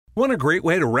Want a great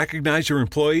way to recognize your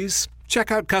employees? Check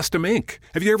out Custom Ink.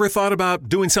 Have you ever thought about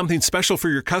doing something special for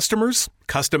your customers?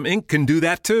 Custom Ink can do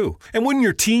that too. And wouldn't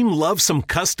your team love some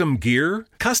custom gear?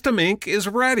 Custom Ink is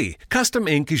ready. Custom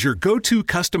Ink is your go-to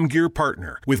custom gear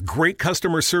partner with great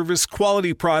customer service,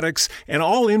 quality products, and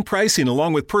all-in pricing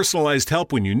along with personalized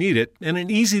help when you need it and an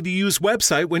easy-to-use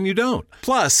website when you don't.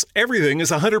 Plus, everything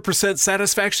is 100%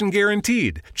 satisfaction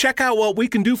guaranteed. Check out what we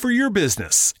can do for your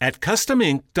business at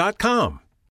customink.com.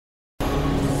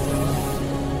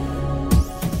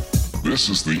 This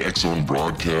is the X-Zone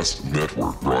Broadcast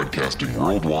Network, broadcasting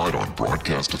worldwide on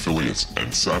broadcast affiliates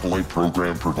and satellite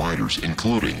program providers,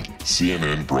 including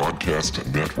CNN Broadcast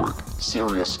Network,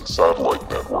 Sirius Satellite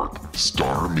Network,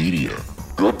 Star Media,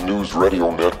 Good News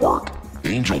Radio Network,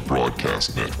 Angel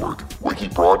Broadcast Network, Wiki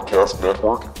Broadcast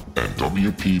Network, and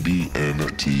WPBN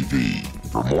TV.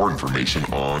 For more information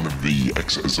on the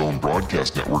X-Zone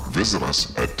Broadcast Network, visit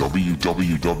us at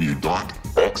www.xzbn.net.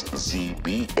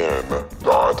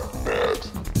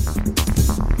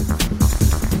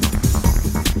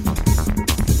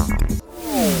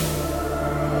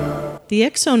 The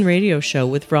X-Zone Radio Show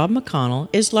with Rob McConnell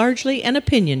is largely an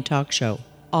opinion talk show.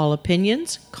 All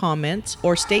opinions, comments,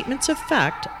 or statements of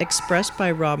fact expressed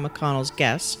by Rob McConnell's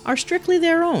guests are strictly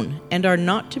their own and are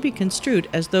not to be construed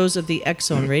as those of the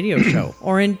X-Zone Radio Show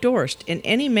or endorsed in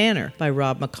any manner by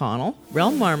Rob McConnell,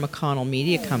 Relmar McConnell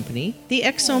Media Company, the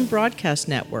X-Zone Broadcast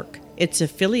Network, its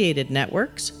affiliated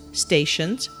networks,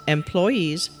 stations,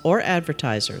 employees, or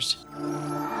advertisers.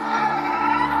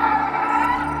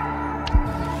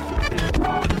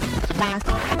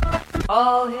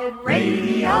 All Hit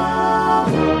Radio.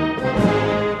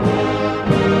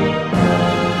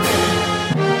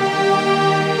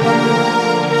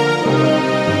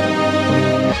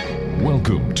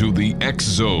 Welcome to the X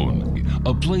Zone,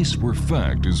 a place where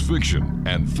fact is fiction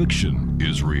and fiction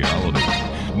is reality.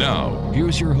 Now,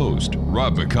 here's your host,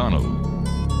 Rob McConnell.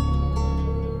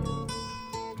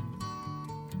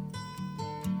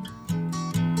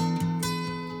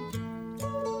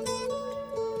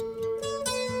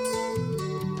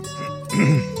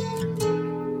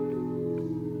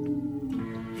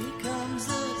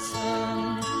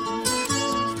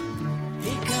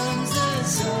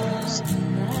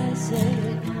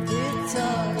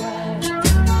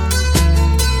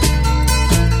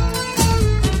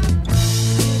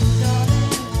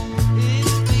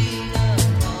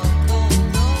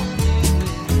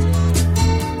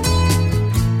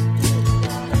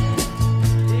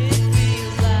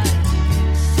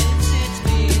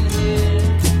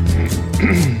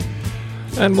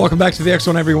 And welcome back to the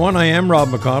X-Zone, everyone. I am Rob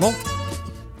McConnell.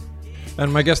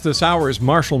 And my guest this hour is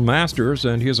Marshall Masters,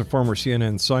 and he is a former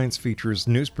CNN Science Features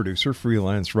news producer,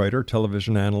 freelance writer,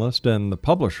 television analyst, and the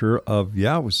publisher of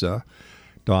Yowza.com.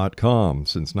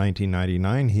 Since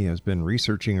 1999, he has been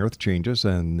researching Earth changes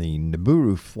and the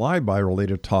Nibiru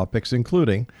flyby-related topics,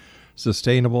 including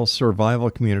sustainable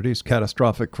survival communities,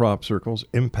 catastrophic crop circles,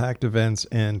 impact events,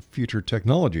 and future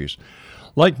technologies.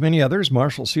 Like many others,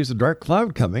 Marshall sees a dark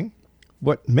cloud coming.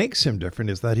 What makes him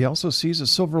different is that he also sees a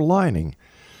silver lining,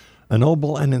 a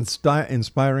noble and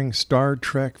inspiring Star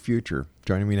Trek future.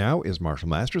 Joining me now is Marshall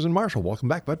Masters. And Marshall, welcome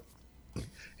back, bud.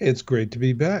 It's great to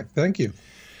be back. Thank you.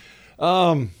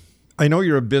 I know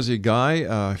you're a busy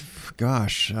guy.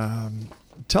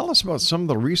 Tell us about some of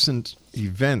the recent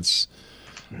events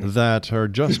that are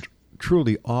just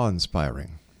truly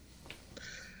awe-inspiring.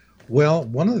 Well,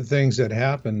 one of the things that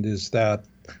happened is that,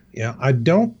 I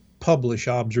don't publish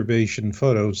observation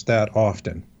photos that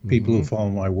often. People who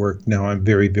follow my work know I'm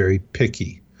very, very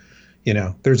picky.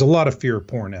 There's a lot of fear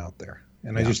porn out there,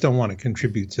 and I just don't want to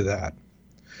contribute to that.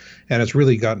 And it's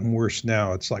really gotten worse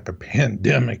now. It's like a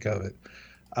pandemic of it.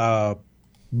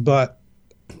 But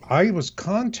I was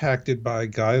contacted by a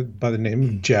guy by the name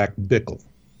of Jack Bickle,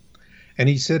 and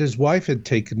he said his wife had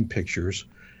taken pictures,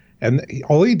 and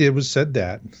all he did was said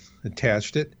that,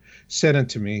 attached it, sent it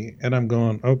to me, and I'm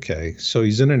going, okay. So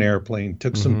he's in an airplane,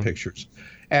 took some pictures.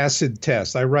 Acid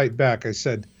test. I write back, I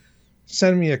said,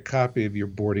 send me a copy of your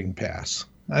boarding pass.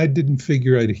 I didn't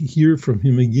figure I'd hear from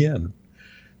him again.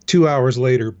 2 hours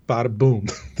later, bada boom,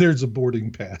 there's a boarding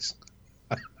pass.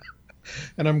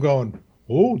 And I'm going,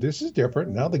 oh, this is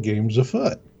different. Now the game's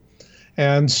afoot.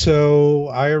 And so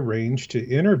I arranged to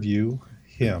interview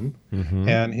him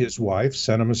and his wife,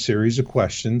 sent him a series of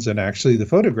questions, and actually the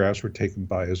photographs were taken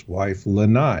by his wife,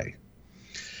 Lanai.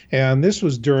 And this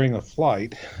was during a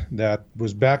flight that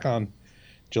was back on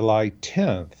July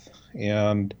 10th,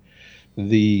 and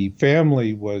the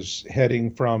family was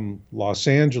heading from Los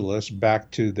Angeles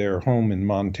back to their home in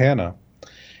Montana,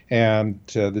 and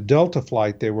the Delta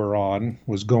flight they were on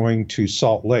was going to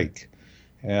Salt Lake.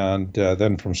 And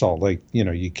then from Salt Lake,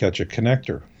 you catch a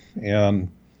connector. And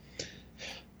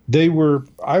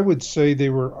I would say they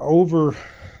were over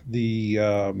the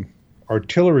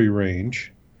artillery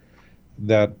range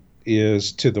that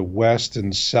is to the west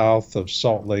and south of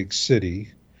Salt Lake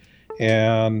City.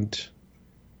 And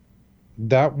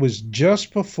that was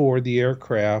just before the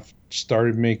aircraft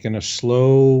started making a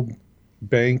slow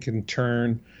bank and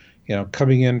turn,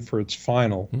 coming in for its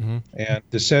final and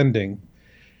descending.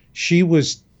 She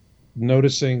was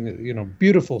noticing,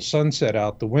 beautiful sunset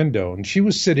out the window, and she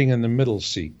was sitting in the middle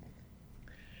seat.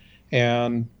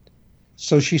 And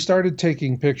so she started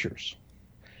taking pictures.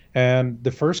 And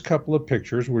the first couple of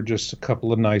pictures were just a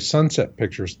couple of nice sunset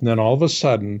pictures. And then all of a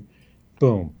sudden,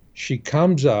 boom, she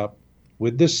comes up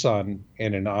with the sun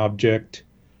and an object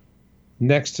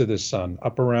next to the sun,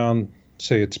 up around,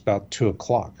 say it's about 2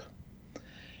 o'clock.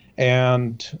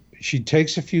 And she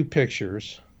takes a few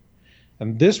pictures.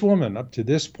 And this woman, up to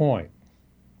this point,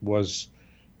 was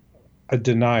a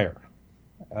denier,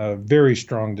 a very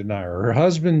strong denier. Her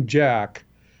husband, Jack,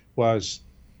 was,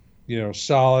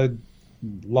 solid,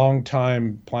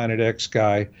 long-time Planet X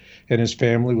guy, and his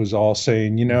family was all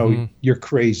saying, you're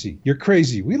crazy. You're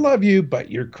crazy. We love you,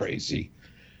 but you're crazy.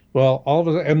 Well,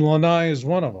 and Lanai is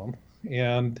one of them.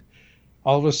 And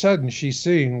all of a sudden, she's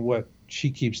seeing what she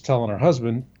keeps telling her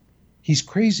husband, he's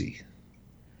crazy.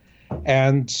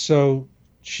 And so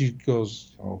she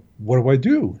goes, oh, what do I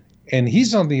do? And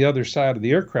he's on the other side of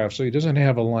the aircraft, so he doesn't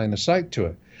have a line of sight to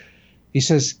it. He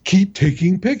says, keep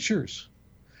taking pictures.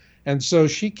 And so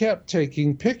she kept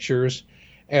taking pictures,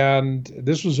 and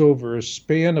this was over a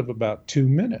span of about 2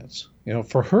 minutes.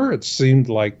 For her, it seemed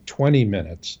like 20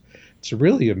 minutes. It's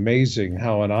really amazing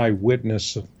how an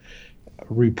eyewitness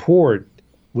report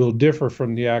will differ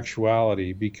from the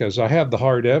actuality, because I have the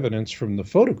hard evidence from the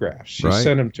photographs. She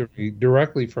sent them to me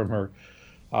directly from her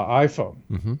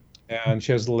iPhone, and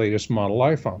she has the latest model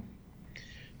iPhone.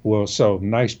 Well, so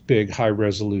nice, big,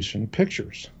 high-resolution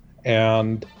pictures.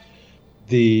 And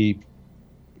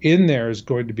in there is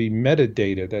going to be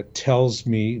metadata that tells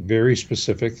me very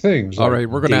specific things. All right,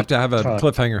 we're going to have a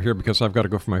cliffhanger here because I've got to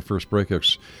go for my first break.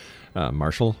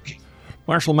 Marshall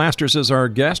Masters is our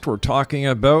guest. We're talking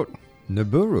about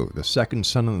Nibiru, the second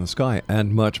sun in the sky,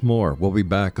 and much more. We'll be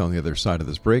back on the other side of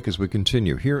this break as we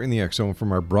continue here in the X Zone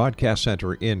from our broadcast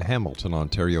center in Hamilton,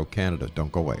 Ontario, Canada.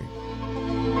 Don't go away.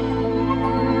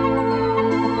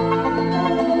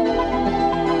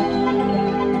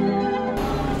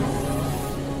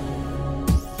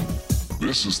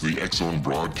 This is the X Zone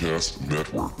Broadcast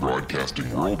Network,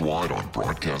 broadcasting worldwide on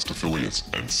broadcast affiliates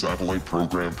and satellite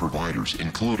program providers,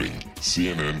 including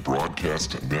CNN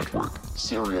Broadcast Network,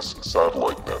 Sirius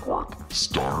Satellite Network,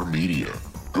 Star Media,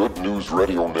 Good News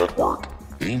Radio Network,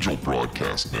 Angel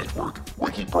Broadcast Network,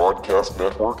 Wiki Broadcast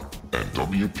Network, and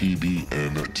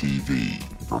WPBN TV.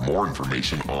 For more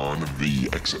information on the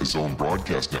X Zone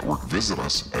Broadcast Network, visit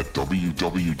us at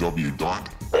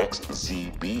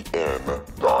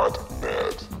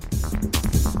www.xzbn.net.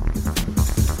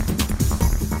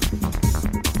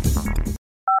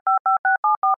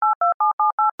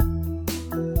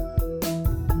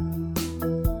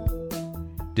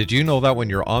 Did you know that when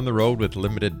you're on the road with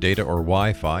limited data or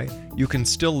Wi-Fi, you can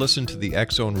still listen to the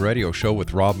X Zone Radio Show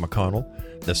with Rob McConnell,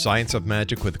 The Science of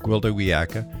Magic with Gwilda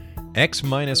Wiyaka,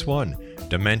 X-1,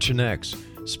 Dimension X,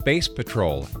 Space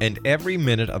Patrol, and every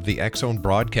minute of the X Zone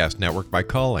Broadcast Network by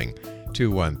calling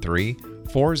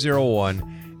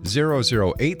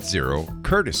 213-401-0080,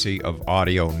 courtesy of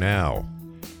Audio Now.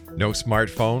 No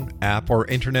smartphone, app, or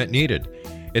internet needed.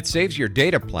 It saves your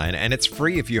data plan, and it's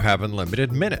free if you have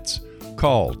unlimited minutes.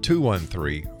 Call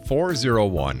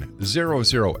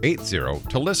 213-401-0080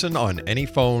 to listen on any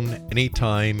phone,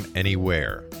 anytime,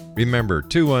 anywhere. Remember,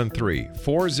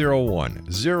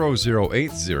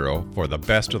 213-401-0080 for the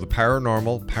best of the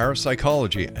paranormal,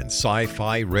 parapsychology, and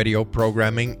sci-fi radio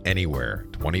programming anywhere,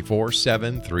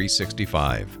 24/7,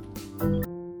 365.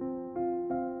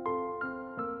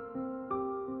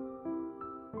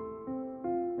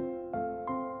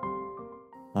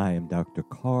 I am Dr.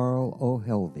 Carl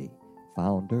O'Helvey,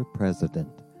 founder,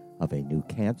 president of a new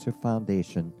cancer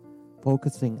foundation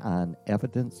focusing on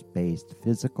evidence-based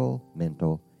physical,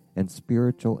 mental, and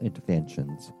spiritual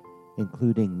interventions,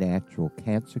 including natural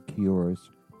cancer cures,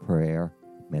 prayer,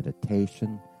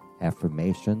 meditation,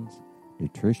 affirmations,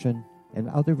 nutrition, and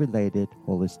other related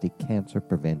holistic cancer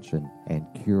prevention and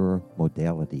cure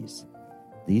modalities.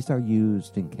 These are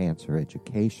used in cancer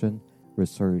education,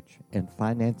 research, and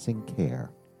financing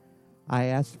care. I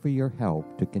ask for your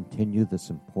help to continue this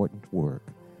important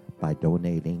work by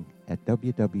donating at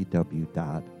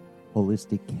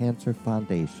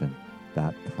www.holisticcancerfoundation.com.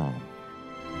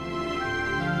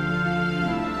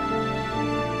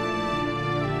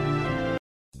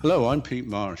 Hello, I'm Pete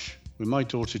Marsh. With my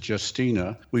daughter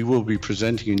Justina, we will be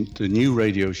presenting the new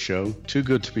radio show, Too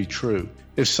Good to Be True.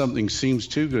 If something seems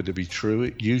too good to be true,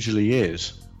 it usually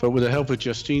is. But with the help of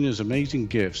Justina's amazing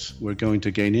gifts, we're going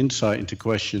to gain insight into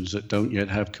questions that don't yet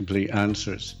have complete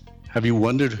answers. Have you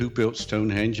wondered who built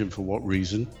Stonehenge and for what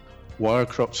reason? Why are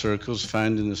crop circles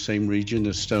found in the same region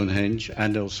as Stonehenge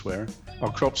and elsewhere?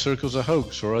 Are crop circles a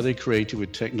hoax, or are they created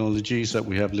with technologies that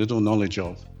we have little knowledge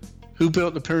of? Who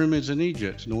built the pyramids in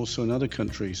Egypt and also in other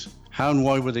countries? How and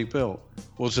why were they built?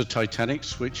 Was the Titanic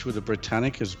switched with the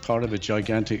Britannic as part of a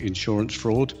gigantic insurance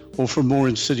fraud, or for more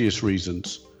insidious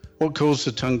reasons? What caused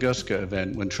the Tunguska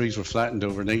event when trees were flattened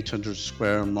over an 800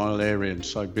 square mile area in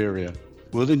Siberia?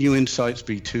 Will the new insights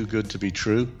be too good to be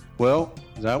true? Well,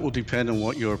 that will depend on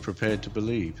what you are prepared to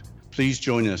believe. Please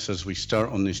join us as we start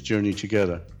on this journey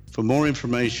together. For more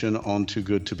information on Too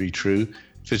Good to Be True,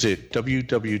 visit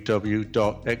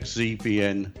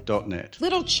www.xzbn.net.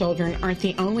 Little children aren't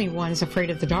the only ones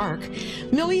afraid of the dark.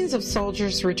 Millions of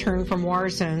soldiers return from war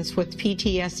zones with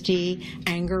PTSD,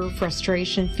 anger,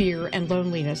 frustration, fear, and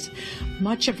loneliness,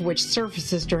 much of which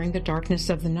surfaces during the darkness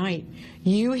of the night.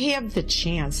 You have the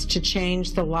chance to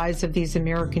change the lives of these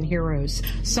American heroes.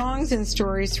 Songs and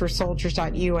Stories for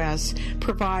Soldiers.us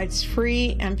provides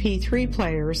free MP3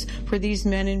 players for these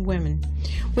men and women.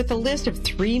 With a list of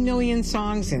 3 million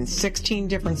songs in 16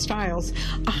 different styles,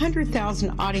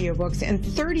 100,000 audiobooks, and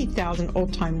 30,000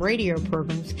 old-time radio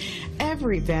programs,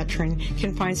 every veteran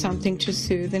can find something to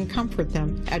soothe and comfort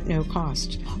them at no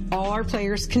cost. All our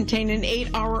players contain an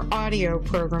 8-hour audio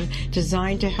program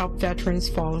designed to help veterans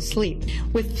fall asleep.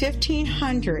 With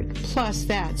 1,500 plus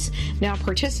vets now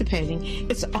participating,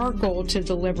 it's our goal to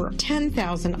deliver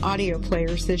 10,000 audio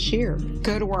players this year.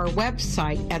 Go to our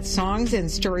website at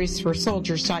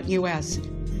songsandstoriesforsoldiers.us.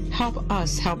 Help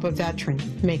us help a veteran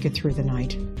make it through the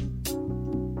night.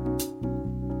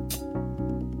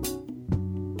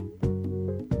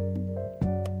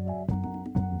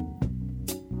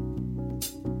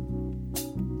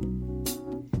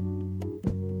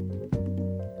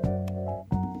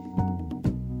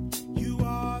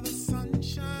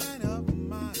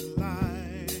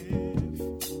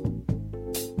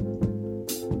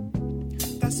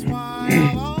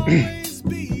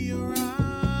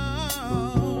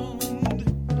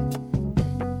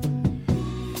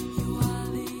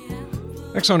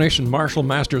 Exonation Marshall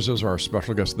Masters is our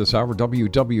special guest this hour,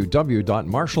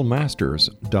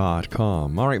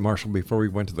 www.marshallmasters.com. All right, Marshall, before we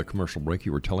went to the commercial break,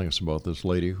 you were telling us about this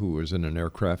lady who was in an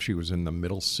aircraft. She was in the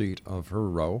middle seat of her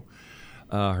row.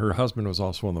 Her husband was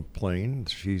also on the plane.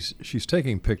 She's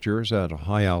taking pictures at a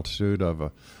high altitude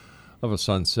of a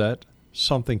sunset.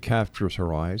 Something captures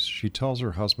her eyes. She tells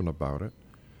her husband about it.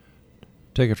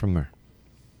 Take it from there.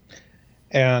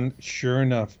 And sure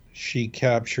enough, she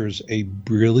captures a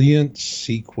brilliant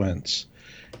sequence.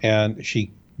 And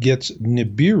she gets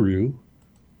Nibiru,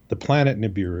 the planet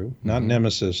Nibiru, not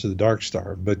Nemesis, the dark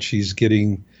star, but she's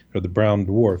getting, or the brown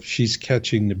dwarf, she's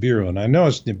catching Nibiru. And I know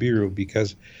it's Nibiru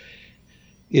because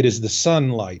it is the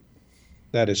sunlight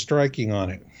that is striking on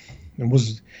it. And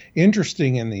was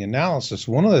interesting in the analysis,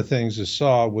 one of the things I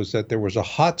saw was that there was a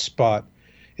hot spot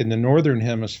in the northern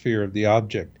hemisphere of the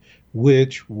object,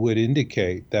 which would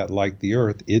indicate that, like the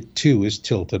Earth, it too is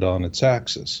tilted on its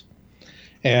axis.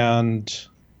 And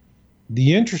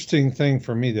the interesting thing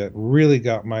for me that really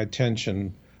got my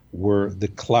attention were the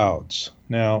clouds.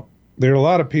 Now, there are a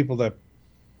lot of people that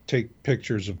take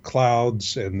pictures of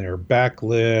clouds and they're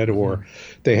backlit or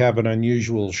they have an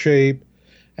unusual shape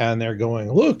and they're going,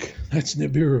 look, that's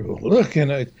Nibiru, look. And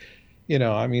I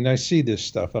see this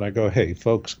stuff and I go, hey,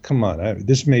 folks, come on.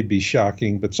 This may be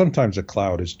shocking, but sometimes a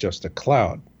cloud is just a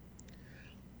cloud.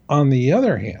 On the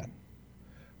other hand,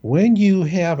 when you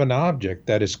have an object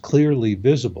that is clearly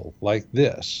visible like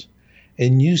this,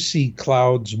 and you see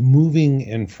clouds moving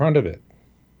in front of it,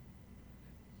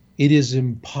 it is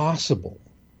impossible,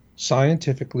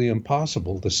 scientifically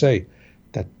impossible, to say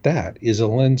that that is a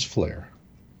lens flare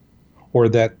or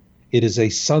that it is a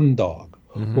sundog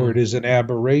or it is an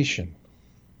aberration.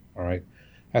 All right,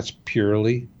 that's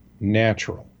purely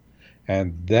natural.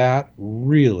 And that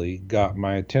really got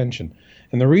my attention.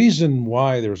 And the reason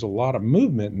why there's a lot of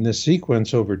movement in this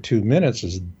sequence over 2 minutes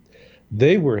is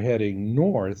they were heading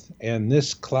north and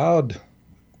this cloud,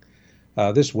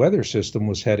 this weather system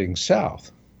was heading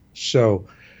south. So,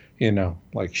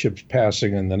 like ships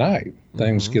passing in the night,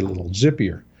 things get a little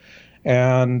zippier.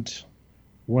 And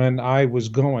when I was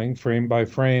going frame by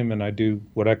frame and I do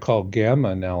what I call gamma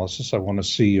analysis, I want to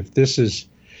see if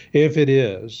it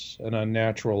is an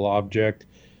unnatural object.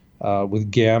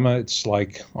 With gamma, it's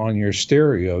like on your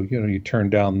stereo, you turn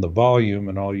down the volume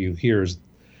and all you hear is,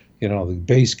 the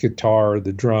bass guitar,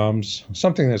 the drums,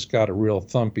 something that's got a real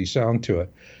thumpy sound to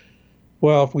it.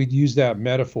 Well, if we use that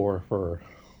metaphor for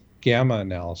gamma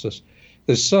analysis,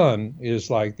 the sun is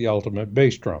like the ultimate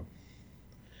bass drum.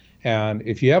 And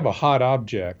if you have a hot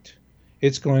object,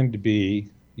 you're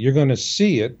going to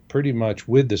see it pretty much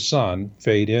with the sun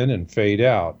fade in and fade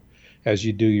out as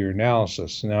you do your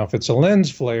analysis. Now, if it's a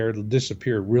lens flare, it'll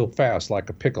disappear real fast like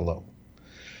a piccolo.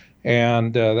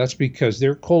 And that's because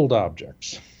they're cold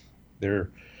objects.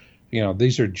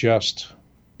 These are just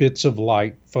bits of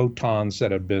light, photons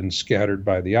that have been scattered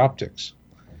by the optics.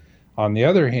 On the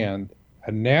other hand,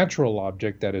 a natural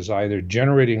object that is either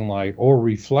generating light or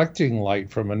reflecting light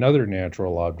from another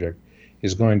natural object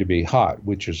is going to be hot,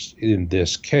 which is in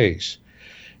this case.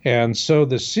 And so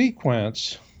the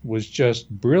sequence was just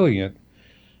brilliant.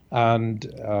 And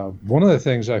one of the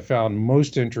things I found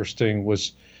most interesting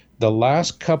was the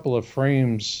last couple of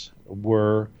frames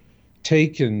were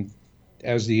taken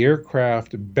as the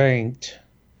aircraft banked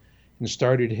and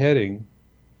started heading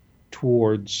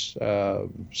towards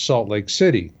Salt Lake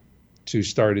City to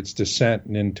start its descent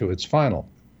and into its final.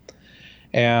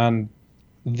 And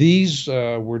these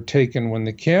were taken when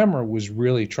the camera was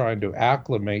really trying to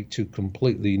acclimate to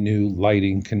completely new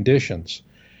lighting conditions.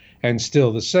 And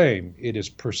still the same. It is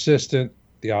persistent.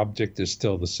 The object is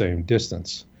still the same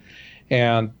distance.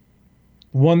 And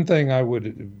one thing I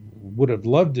would have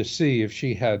loved to see if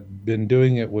she had been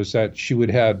doing it was that she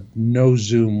would have no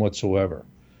zoom whatsoever.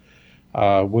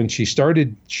 When she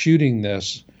started shooting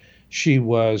this, she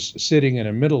was sitting in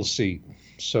a middle seat.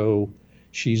 So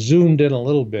she zoomed in a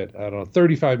little bit. On a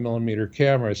 35 millimeter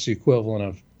camera, it's the equivalent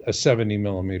of a 70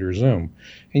 millimeter zoom.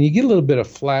 And you get a little bit of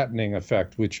flattening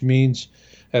effect, which means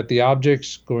that the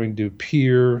object's going to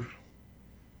appear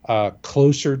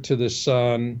closer to the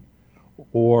sun,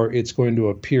 or it's going to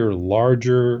appear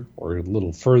larger or a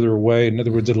little further away. In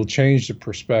other words, it'll change the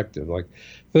perspective. Like,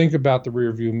 think about the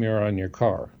rear view mirror on your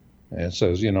car. And it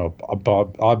says,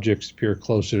 objects appear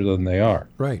closer than they are.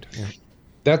 Right. Yeah.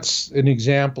 That's an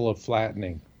example of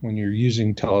flattening when you're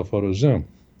using telephoto zoom.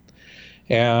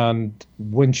 And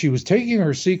when she was taking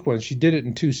her sequence, she did it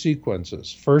in two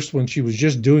sequences. First, when she was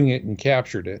just doing it and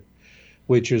captured it,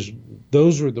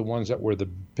 those were the ones that were the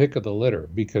pick of the litter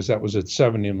because that was at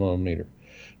 70 millimeter.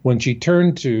 When she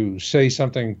turned to say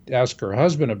something, ask her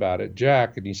husband about it,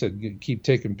 Jack, and he said, keep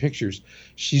taking pictures,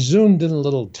 she zoomed in a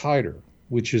little tighter,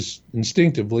 which is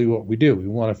instinctively what we do. We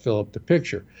want to fill up the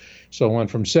picture. So it went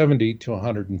from 70 to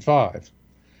 105.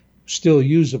 Still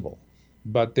usable,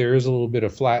 but there is a little bit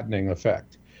of flattening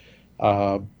effect.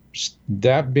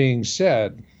 That being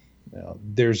said,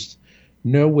 there's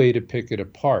no way to pick it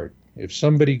apart. If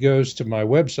somebody goes to my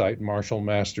website,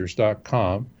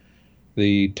 marshallmasters.com,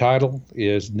 the title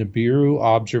is Nibiru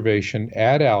Observation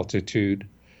at Altitude,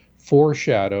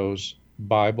 Foreshadows,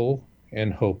 Bible,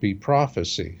 and Hopi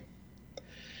Prophecy.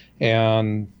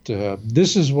 And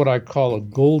this is what I call a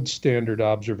gold standard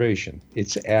observation.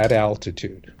 It's at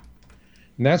altitude.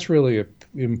 And that's really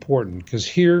important because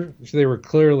here they were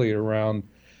clearly around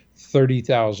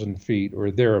 30,000 feet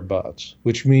or thereabouts,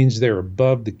 which means they're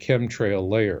above the chemtrail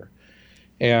layer.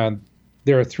 And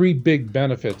there are three big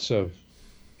benefits of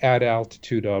at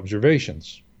altitude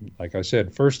observations. Like I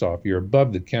said, first off, you're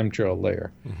above the chemtrail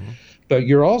layer, but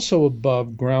you're also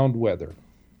above ground weather.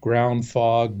 Ground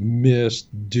fog, mist,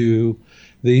 dew,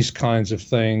 these kinds of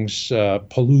things,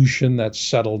 pollution that's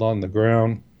settled on the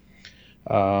ground.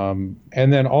 And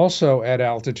then also at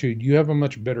altitude, you have a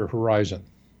much better horizon.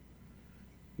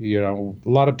 A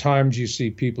lot of times you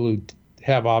see people who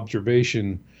have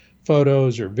observation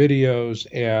photos or videos,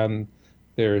 and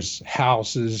there's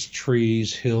houses,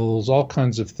 trees, hills, all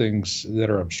kinds of things that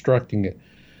are obstructing it.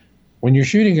 When you're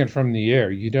shooting it from the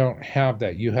air, you don't have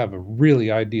that. You have a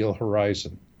really ideal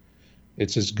horizon.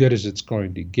 It's as good as it's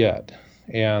going to get.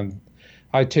 And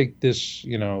I take this,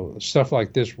 stuff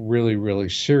like this really, really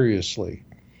seriously.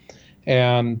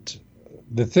 And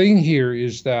the thing here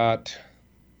is that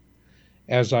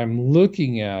as I'm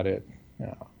looking at it,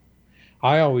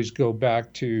 I always go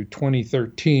back to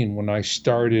 2013 when I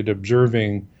started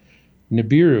observing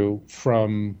Nibiru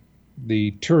from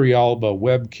the Turrialba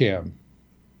webcam.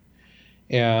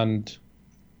 And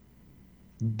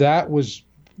that was,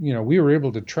 we were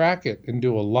able to track it and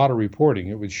do a lot of reporting.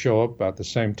 It would show up about the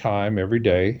same time every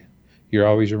day. You're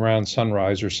always around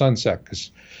sunrise or sunset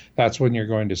because that's when you're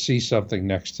going to see something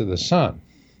next to the sun.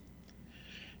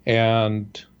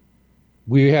 And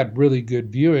we had really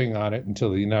good viewing on it until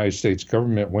the United States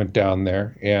government went down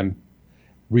there and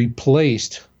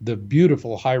replaced the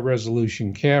beautiful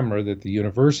high-resolution camera that the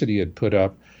university had put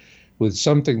up with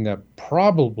something that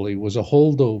probably was a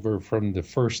holdover from the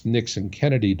first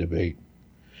Nixon-Kennedy debate.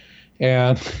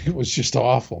 And it was just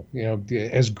awful,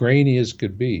 as grainy as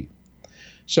could be.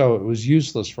 So it was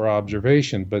useless for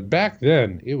observation. But back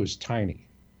then, it was tiny.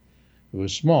 It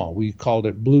was small. We called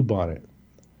it bluebonnet.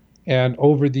 And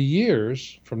over the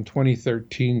years, from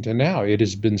 2013 to now, it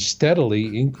has been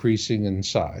steadily increasing in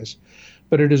size.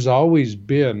 But it has always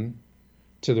been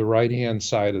to the right-hand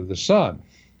side of the sun.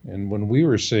 And when we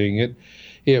were seeing it,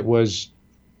 it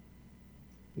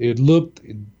looked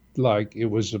like it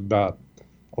was about,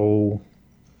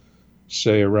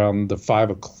 say around the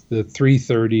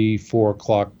 3:30, 4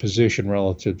 o'clock position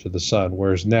relative to the sun,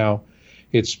 whereas now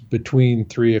it's between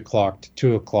 3 o'clock to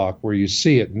 2 o'clock where you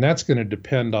see it. And that's going to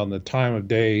depend on the time of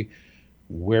day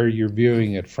where you're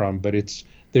viewing it from. But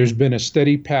there's been a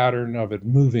steady pattern of it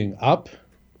moving up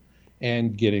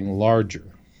and getting larger.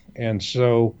 And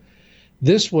so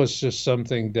this was just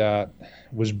something that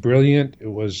was brilliant.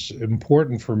 It was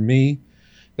important for me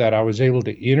that I was able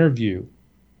to interview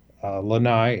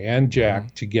Lanai and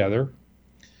Jack together.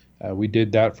 We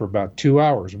did that for about 2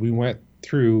 hours. We went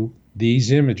through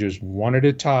these images one at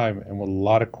a time and with a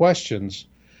lot of questions.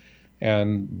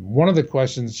 And one of the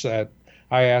questions that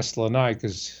I asked Lanai,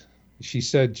 because she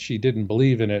said she didn't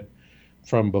believe in it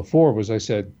from before, was I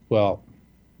said, well,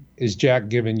 is Jack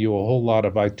giving you a whole lot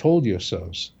of I told you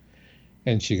so's?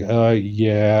 And she goes,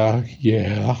 yeah.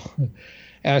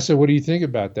 And I said, what do you think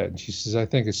about that? And she says, I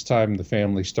think it's time the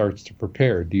family starts to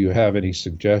prepare. Do you have any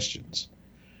suggestions?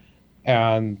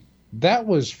 And that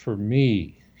was, for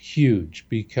me, huge,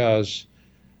 because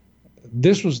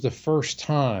this was the first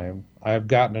time I've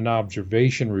gotten an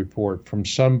observation report from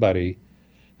somebody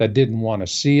that didn't want to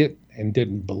see it and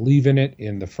didn't believe in it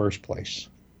in the first place.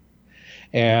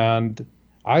 And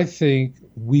I think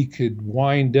we could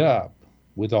wind up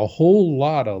with a whole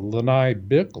lot of Lanai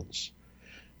Bickles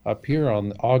up here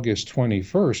on August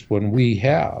 21st when we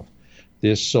have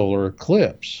this solar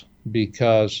eclipse,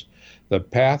 because the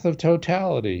path of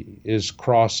totality is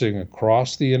crossing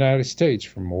across the United States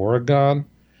from Oregon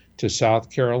to South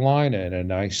Carolina in a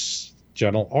nice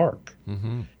gentle arc.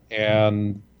 Mm-hmm.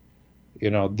 And,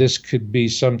 this could be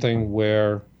something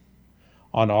where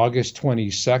on August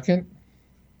 22nd,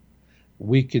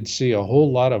 we could see a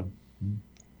whole lot of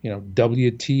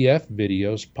WTF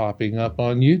videos popping up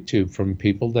on YouTube from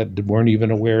people that weren't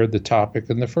even aware of the topic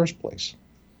in the first place.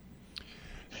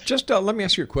 Just let me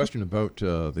ask you a question about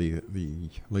the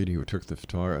lady who took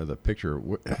the picture.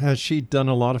 Has she done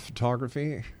a lot of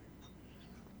photography?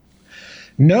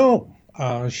 No,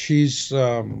 she's,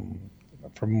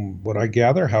 from what I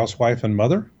gather, housewife and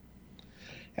mother.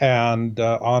 And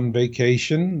on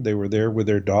vacation, they were there with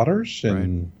their daughters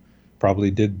and probably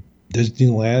did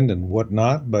Disneyland and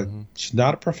whatnot, but she's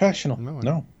not a professional.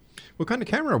 No. What kind of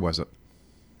camera was it?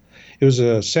 It was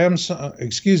a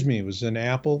it was an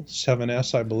Apple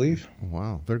 7S, I believe.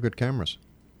 Wow, they're good cameras.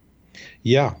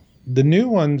 Yeah, the new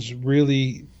ones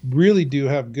really, really do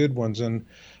have good ones. And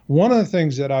one of the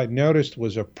things that I noticed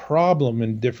was a problem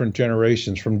in different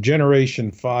generations, from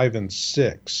generation 5 and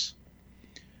 6,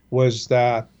 was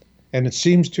that, and it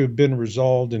seems to have been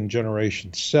resolved in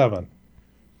generation 7,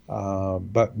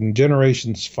 but in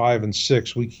generations 5 and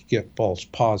 6, we could get false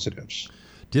positives.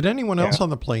 Did anyone else on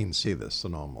the plane see this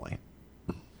anomaly?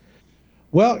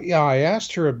 Well, yeah, I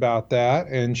asked her about that,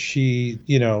 and she,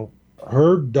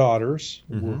 her daughters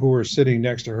who were sitting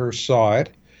next to her saw it,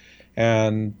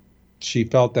 and she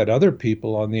felt that other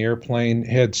people on the airplane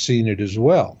had seen it as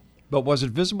well. But was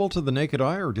it visible to the naked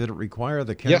eye, or did it require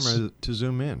the camera to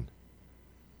zoom in?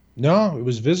 No, it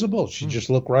was visible. She just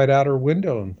looked right out her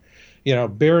window.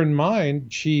 And, bear in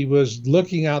mind, she was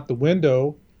looking out the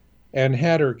window and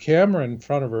had her camera in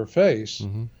front of her face,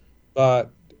 but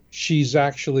she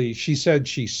said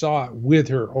she saw it with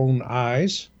her own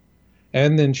eyes,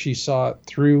 and then she saw it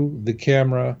through the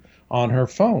camera on her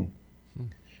phone.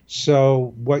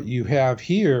 So what you have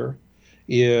here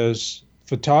is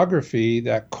photography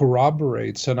that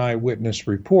corroborates an eyewitness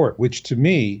report, which to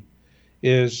me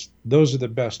is, those are the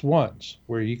best ones,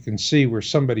 where you can see where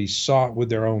somebody saw it with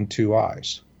their own two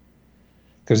eyes.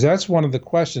 Because that's one of the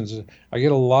questions. I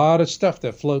get a lot of stuff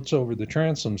that floats over the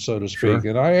transom, so to speak.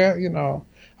 And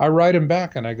I write them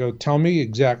back and I go, tell me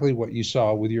exactly what you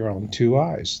saw with your own two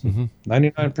eyes.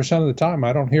 99% of the time,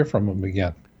 I don't hear from them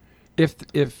again.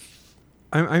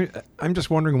 I'm just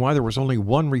wondering why there was only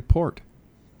one report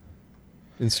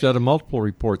instead of multiple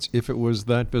reports, if it was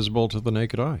that visible to the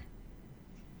naked eye.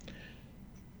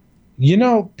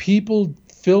 People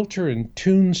filter and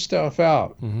tune stuff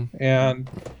out. And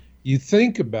you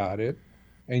think about it,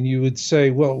 and you would say,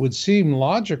 well, it would seem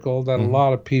logical that a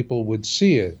lot of people would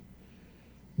see it.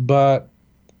 but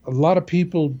a lot of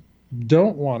people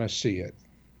don't want to see it.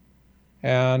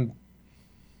 And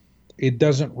it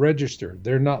doesn't register.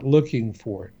 They're not looking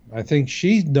for it. I think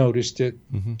she noticed it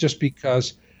just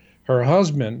because her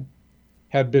husband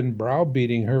had been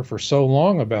browbeating her for so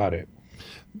long about it.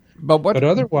 But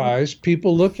otherwise,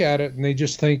 people look at it and they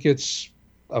just think it's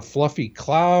a fluffy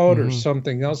cloud or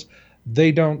something else.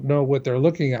 They don't know what they're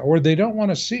looking at, or they don't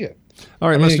want to see it. All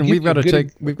right, listen, we've got to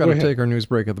take our news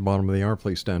break at the bottom of the hour.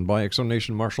 Please stand by. X Zone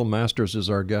Nation, Marshall Masters is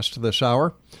our guest this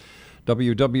hour.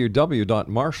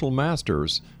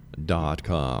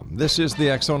 www.marshallmasters.com. This is the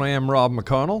X Zone. I am Rob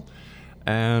McConnell.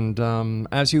 And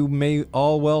as you may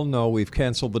all well know, we've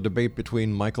canceled the debate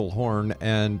between Michael Horn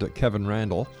and Kevin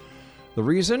Randall. The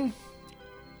reason?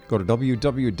 Go to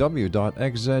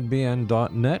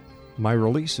www.xzbn.net. My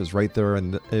release is right there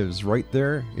in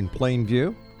plain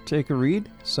view. Take a read.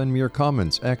 Send me your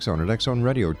comments. Xzone at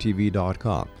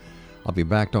xzoneradiotv.com. I'll be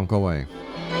back. Don't go away.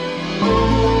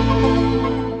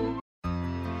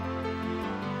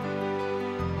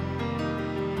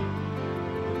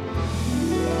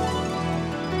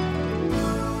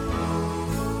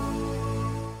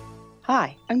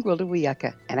 Hi, I'm Gwilda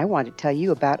Wiyaka, and I want to tell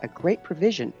you about a great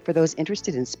provision for those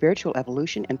interested in spiritual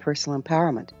evolution and personal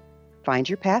empowerment. Find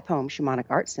Your Path Home Shamanic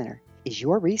Art Center is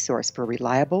your resource for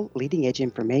reliable, leading-edge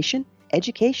information,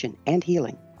 education, and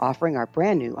healing, offering our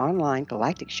brand-new online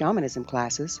galactic shamanism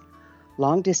classes,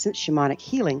 long-distance shamanic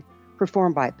healing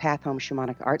performed by Path Home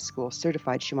Shamanic Art School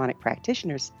certified shamanic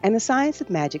practitioners, and the Science of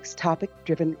Magic's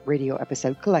topic-driven radio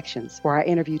episode collections, where I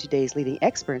interview today's leading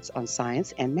experts on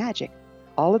science and magic.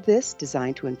 All of this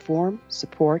designed to inform,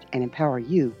 support, and empower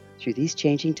you through these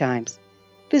changing times.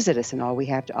 Visit us and all we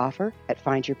have to offer at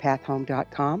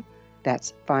findyourpathhome.com.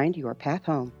 That's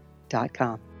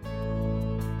findyourpathhome.com.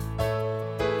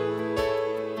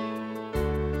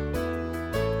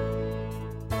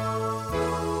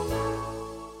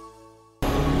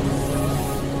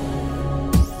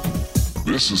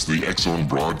 This is the X Zone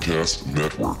Broadcast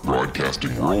Network,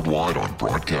 broadcasting worldwide on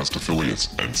broadcast affiliates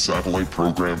and satellite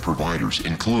program providers,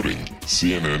 including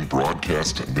CNN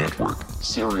Broadcast Network,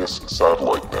 Sirius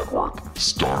Satellite Network,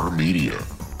 Star Media,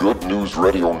 Good News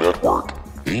Radio Network,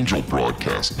 Angel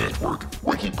Broadcast Network,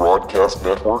 Wiki Broadcast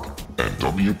Network, and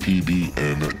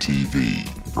WPBN TV.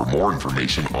 For more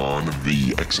information on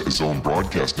the X Zone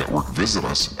Broadcast Network, visit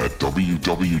us at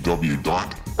www.xzbn.net.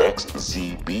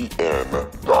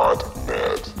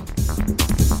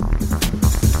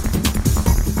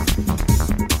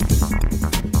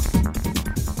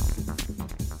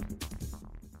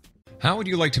 How would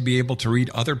you like to be able to read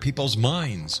other people's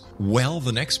minds? Well,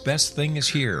 the next best thing is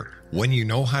here. When you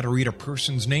know how to read a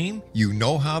person's name, you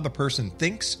know how the person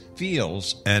thinks,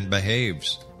 feels, and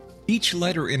behaves. Each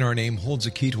letter in our name holds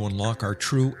a key to unlock our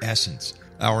true essence.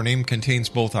 Our name contains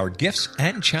both our gifts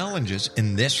and challenges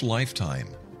in this lifetime.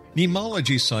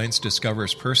 Mnemology science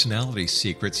discovers personality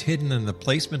secrets hidden in the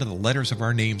placement of the letters of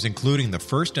our names, including the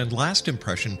first and last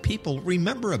impression people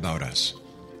remember about us.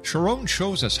 Sharon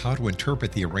shows us how to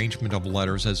interpret the arrangement of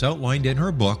letters as outlined in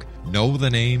her book, Know the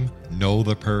Name, Know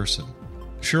the Person.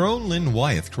 Sharon Lynn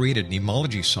Wyeth created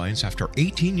mnemology science after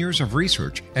 18 years of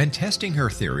research and testing her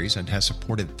theories, and has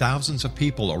supported thousands of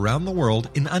people around the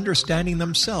world in understanding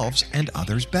themselves and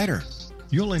others better.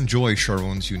 You'll enjoy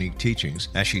Sharon's unique teachings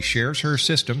as she shares her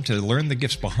system to learn the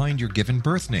gifts behind your given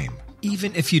birth name.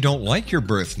 Even if you don't like your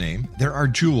birth name, there are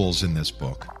jewels in this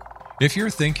book. If you're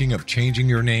thinking of changing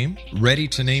your name, ready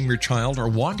to name your child, or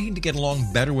wanting to get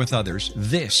along better with others,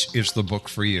 this is the book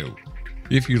for you.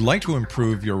 If you'd like to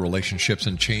improve your relationships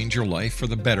and change your life for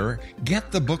the better,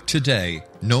 get the book today,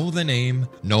 Know the Name,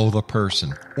 Know the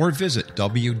Person, or visit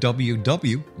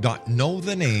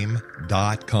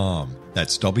www.knowthename.com.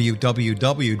 That's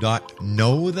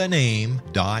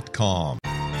www.knowthename.com.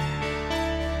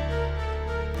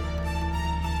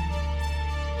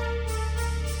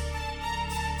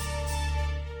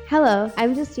 Hello,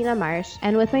 I'm Justina Marsh,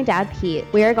 and with my dad Pete,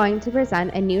 we are going to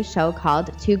present a new show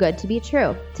called Too Good to Be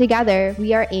True. Together,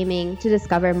 we are aiming to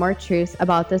discover more truths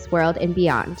about this world and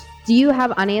beyond. Do you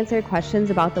have unanswered questions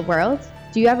about the world?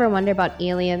 Do you ever wonder about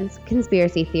aliens,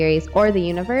 conspiracy theories, or the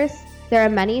universe? There are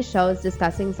many shows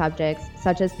discussing subjects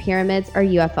such as pyramids or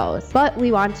UFOs, but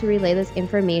we want to relay this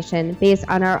information based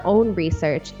on our own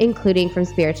research, including from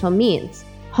spiritual means.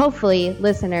 Hopefully,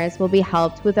 listeners will be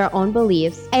helped with their own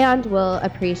beliefs and will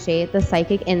appreciate the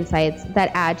psychic insights that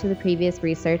add to the previous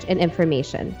research and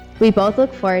information. We both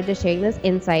look forward to sharing this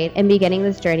insight and beginning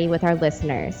this journey with our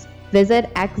listeners.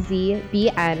 Visit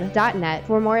xzbn.net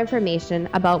for more information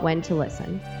about when to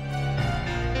listen.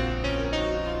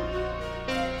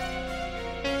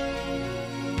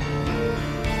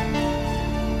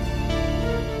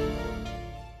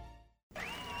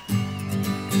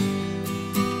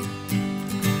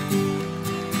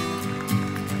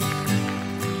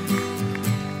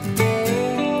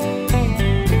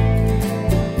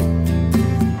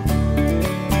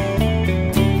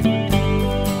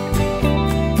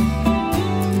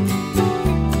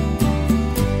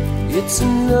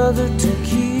 another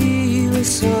tequila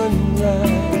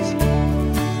sunrise,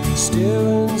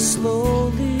 staring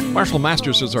slowly. Marshall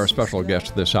Masters is our special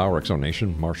guest this hour, X Zone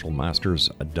Nation,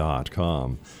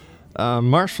 marshallmasters.com.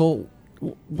 Marshall,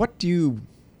 what do you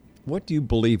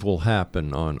believe will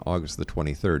happen on August the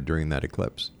 23rd during that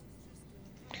eclipse?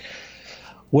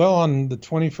 Well, on the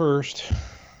 21st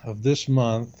of this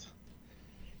month,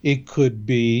 it could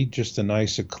be just a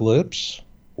nice eclipse,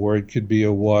 or it could be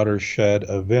a watershed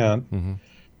event.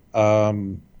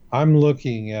 I'm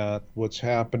looking at what's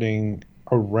happening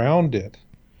around it.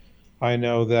 I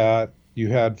know that you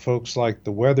had folks like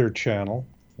the Weather Channel,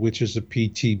 which is a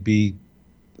PTB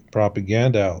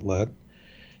propaganda outlet,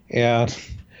 and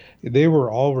they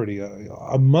were already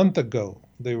a month ago,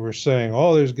 they were saying,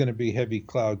 oh, there's going to be heavy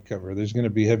cloud cover. There's going to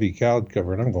be heavy cloud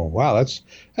cover. And I'm going, wow, that's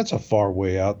a far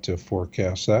way out to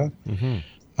forecast that.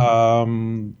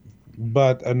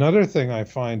 But another thing I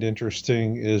find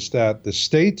interesting is that the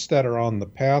states that are on the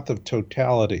path of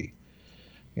totality,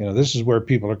 this is where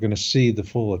people are going to see the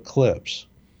full eclipse.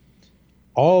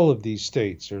 All of these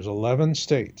states, there's 11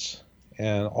 states,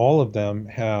 and all of them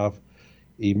have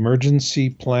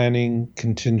emergency planning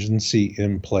contingency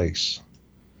in place.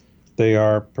 They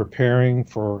are preparing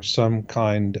for some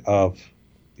kind of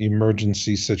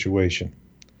emergency situation.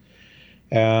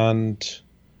 And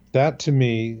that to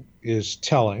me is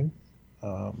telling.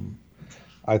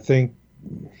 I think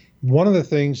one of the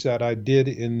things that I did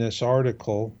in this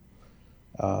article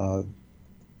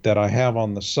that I have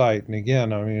on the site, and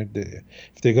again, I mean,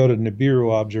 if they go to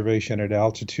Nibiru Observation at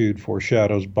Altitude,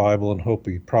 Foreshadows, Bible, and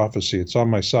Hopi Prophecy, it's on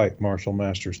my site,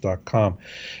 marshallmasters.com,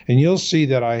 and you'll see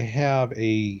that I have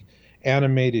a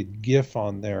animated GIF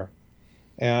on there.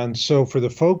 And so for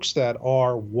the folks that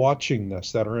are watching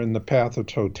this, that are in the path of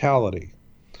totality,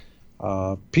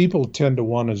 people tend to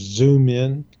want to zoom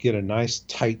in, get a nice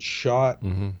tight shot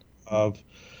of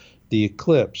the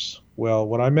eclipse. Well,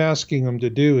 what I'm asking them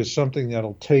to do is something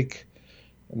that'll take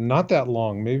not that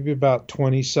long, maybe about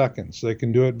 20 seconds. They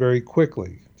can do it very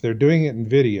quickly. If they're doing it in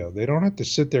video, they don't have to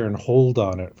sit there and hold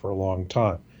on it for a long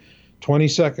time. 20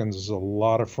 seconds is a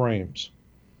lot of frames.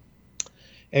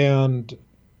 And,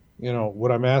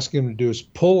 what I'm asking them to do is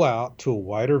pull out to a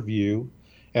wider view,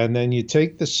 and then you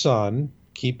take the sun,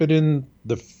 keep it in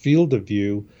the field of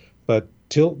view, but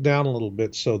tilt down a little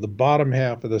bit so the bottom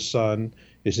half of the sun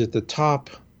is at the top,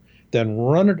 then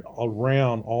run it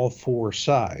around all four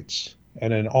sides,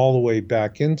 and then all the way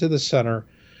back into the center,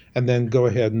 and then go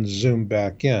ahead and zoom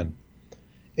back in.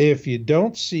 If you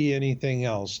don't see anything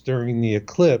else during the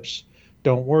eclipse,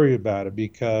 don't worry about it,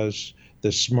 because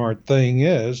the smart thing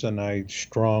is, and I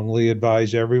strongly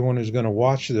advise everyone who's going to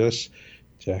watch this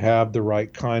to have the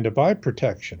right kind of eye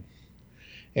protection.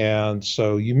 And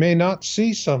so you may not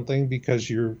see something because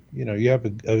you have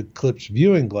a eclipse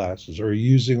viewing glasses, or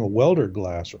using a welder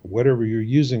glass, or whatever you're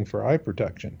using for eye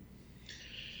protection.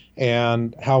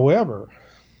 And however,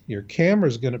 your camera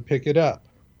is going to pick it up,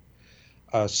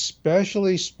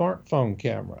 especially smartphone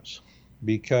cameras,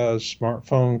 because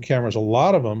smartphone cameras, a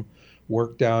lot of them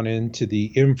work down into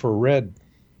the infrared,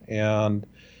 and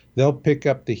they'll pick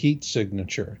up the heat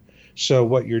signature. So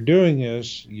what you're doing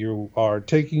is you are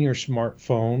taking your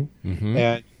smartphone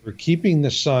and you're keeping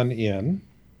the sun in.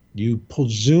 You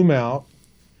zoom out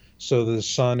so the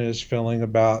sun is filling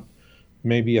about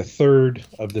maybe a third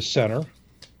of the center,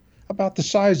 about the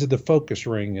size of the focus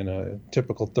ring in a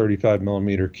typical 35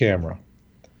 millimeter camera.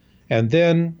 And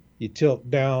then you tilt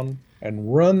down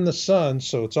and run the sun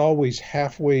so it's always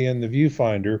halfway in the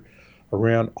viewfinder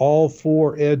around all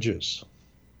four edges.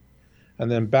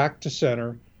 And then back to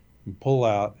center and pull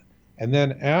out. And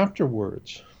then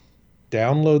afterwards,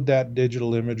 download that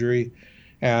digital imagery.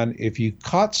 And if you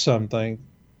caught something,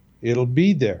 it'll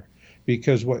be there.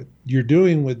 Because what you're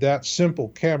doing with that simple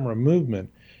camera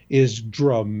movement is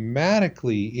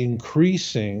dramatically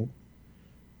increasing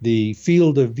the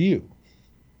field of view.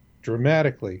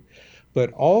 Dramatically.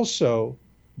 But also,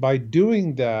 by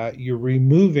doing that, you're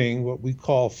removing what we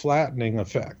call flattening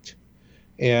effect.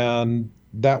 And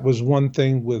that was one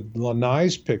thing with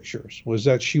Lanai's pictures, was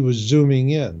that she was zooming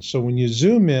in. So when you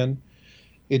zoom in,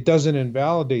 it doesn't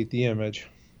invalidate the image,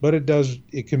 but it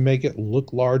can make it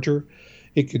look larger.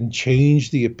 It can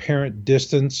change the apparent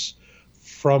distance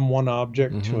from one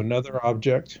object to another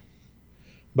object.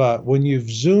 But when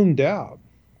you've zoomed out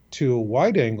to a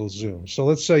wide angle zoom, so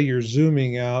let's say you're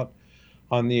zooming out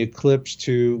on the eclipse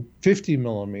to 50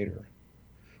 millimeter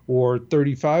or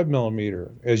 35 millimeter,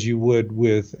 as you would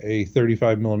with a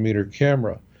 35 millimeter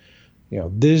camera.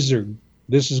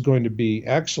 This is going to be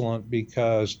excellent,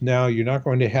 because now you're not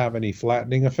going to have any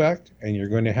flattening effect, and you're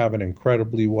going to have an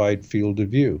incredibly wide field of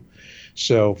view.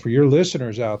 So for your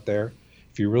listeners out there,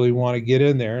 if you really want to get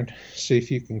in there and see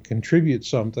if you can contribute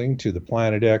something to the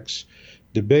Planet X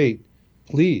debate,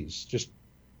 please just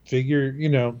figure,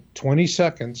 20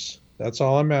 seconds. That's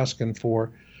all I'm asking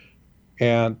for.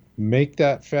 And make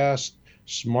that fast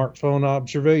smartphone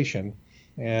observation.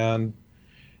 And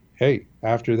hey,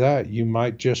 after that, you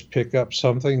might just pick up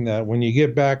something that when you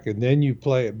get back and then you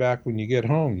play it back when you get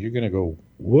home, you're going to go,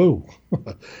 whoa,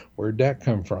 where'd that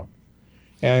come from?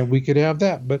 And we could have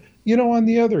that. But, on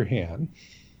the other hand,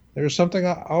 there's something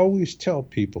I always tell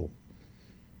people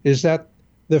is that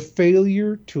the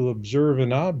failure to observe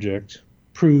an object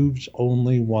proves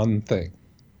only one thing.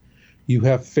 You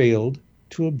have failed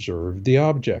to observe the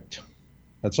object.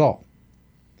 That's all.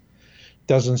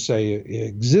 Doesn't say it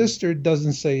exists or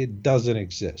doesn't say it doesn't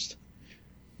exist.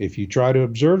 If you try to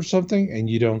observe something and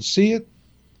you don't see it,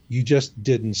 you just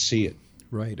didn't see it.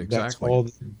 Right,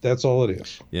 exactly. That's all it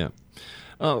is. Yeah.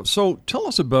 So tell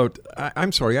us about,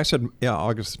 I'm sorry, I said,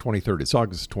 August the 23rd. It's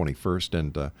August the 21st.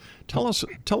 And tell us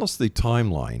the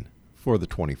timeline for the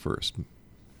 21st.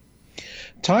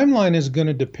 Timeline is going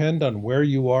to depend on where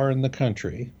you are in the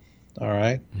country. All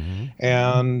right. Mm-hmm.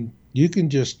 And you can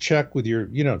just check with your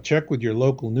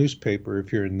local newspaper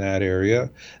if you're in that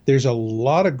area. There's a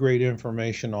lot of great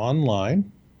information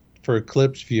online for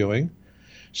eclipse viewing.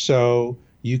 So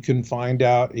you can find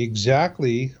out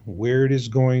exactly where it is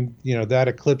going, that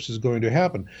eclipse is going to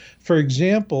happen. For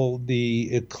example, the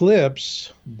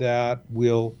eclipse that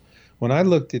when I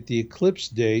looked at the eclipse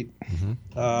date,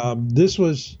 mm-hmm. This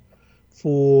was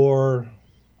for,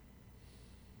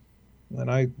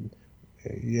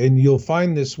 and you'll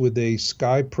find this with a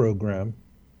Sky program,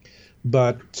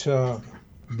 but the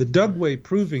Dugway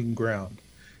Proving Ground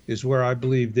is where I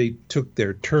believe they took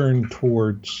their turn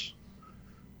towards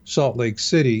Salt Lake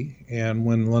City, and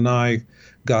when Lanai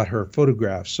got her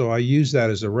photographs. So I use that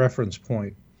as a reference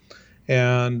point.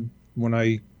 And when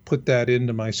I put that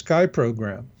into my Sky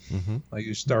program, mm-hmm. I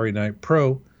use Starry Night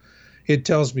Pro, it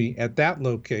tells me at that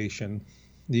location,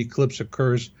 the eclipse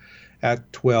occurs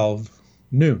at 12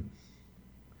 noon.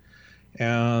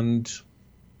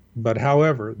 But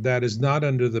however, that is not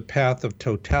under the path of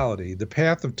totality. The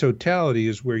path of totality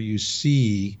is where you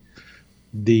see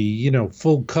the,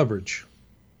 full coverage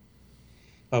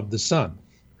of the sun.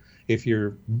 If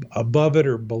you're above it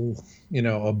or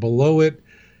below it,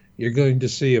 you're going to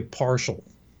see a partial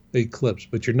eclipse,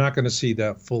 but you're not going to see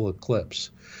that full eclipse.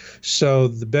 So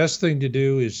the best thing to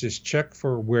do is just check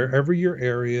for wherever your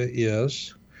area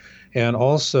is, and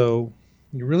also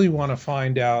you really want to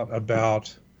find out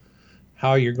about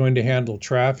how you're going to handle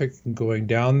traffic going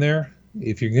down there.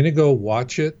 If you're going to go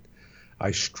watch it,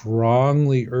 I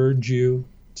strongly urge you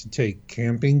to take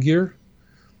camping gear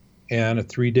and a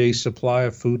 3-day supply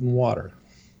of food and water,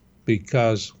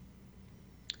 because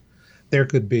there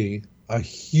could be a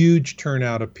huge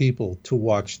turnout of people to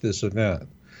watch this event.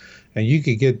 And you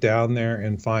could get down there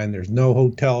and find there's no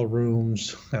hotel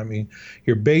rooms. I mean,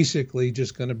 you're basically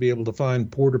just going to be able to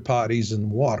find porta potties and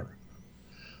water.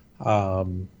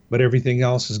 But everything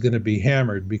else is going to be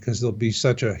hammered because there'll be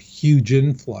such a huge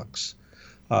influx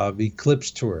of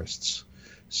eclipse tourists.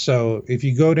 So if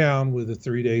you go down with a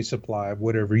 3-day supply of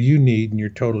whatever you need and you're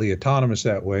totally autonomous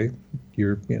that way,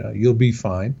 you'll be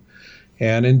fine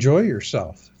and enjoy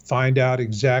yourself. Find out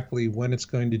exactly when it's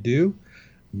going to do.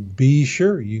 Be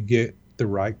sure you get the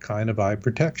right kind of eye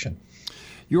protection.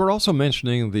 You were also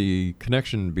mentioning the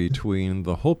connection between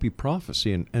the Hopi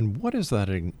prophecy and what is that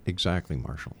exactly,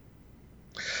 Marshall?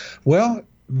 Well,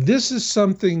 this is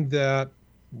something that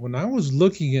when I was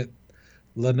looking at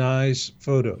Lanai's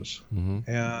photos, mm-hmm.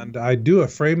 and I do a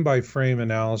frame-by-frame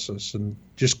analysis, and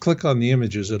just click on the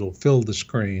images, it'll fill the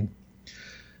screen.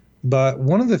 But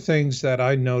one of the things that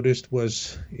I noticed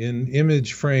was in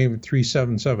image frame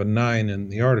 3779 in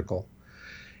the article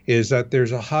is that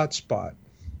there's a hot spot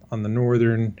on the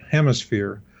northern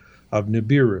hemisphere of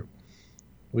Nibiru,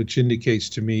 which indicates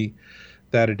to me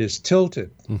that it is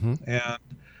tilted. Mm-hmm. And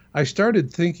I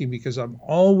started thinking, because I'm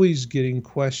always getting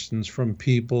questions from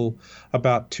people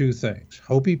about two things: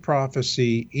 Hopi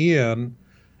prophecy and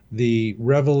the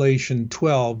Revelation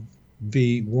 12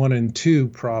 v1 and 2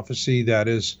 prophecy, that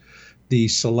is the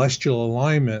celestial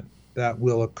alignment that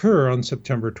will occur on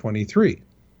September 23.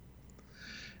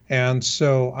 And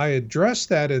so I addressed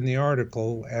that in the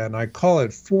article, and I call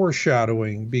it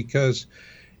foreshadowing because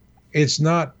it's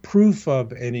not proof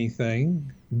of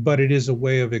anything, but it is a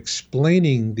way of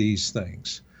explaining these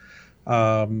things.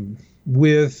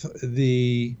 With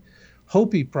the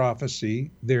Hopi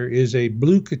prophecy, there is a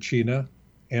blue kachina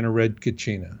and a red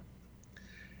kachina.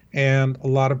 And a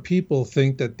lot of people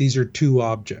think that these are two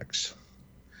objects.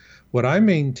 What I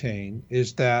maintain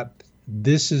is that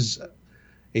this is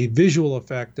a visual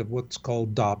effect of what's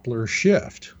called Doppler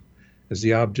shift. As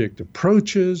the object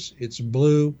approaches, it's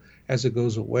blue. As it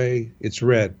goes away, it's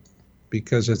red.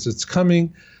 Because as it's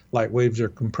coming, light waves are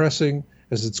compressing.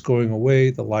 As it's going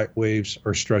away, the light waves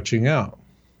are stretching out.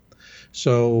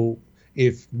 So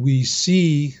if we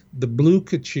see the blue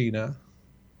Kachina,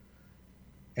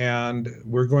 and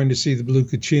we're going to see the blue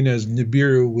Kachina as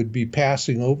Nibiru would be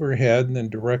passing overhead and then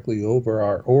directly over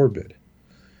our orbit.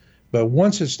 But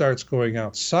once it starts going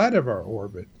outside of our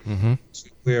orbit,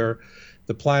 where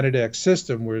the Planet X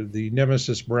system, where the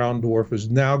Nemesis brown dwarf is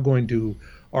now going to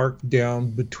arc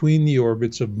down between the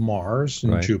orbits of Mars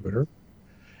and Jupiter.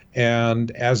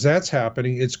 And as that's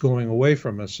happening, it's going away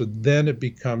from us. So then it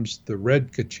becomes the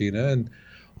red Kachina. And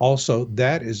also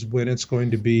that is when it's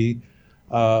going to be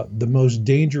the most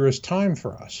dangerous time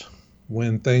for us,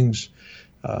 when things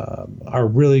are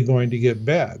really going to get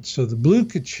bad. So the blue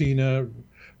Kachina,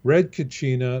 red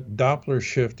Kachina, Doppler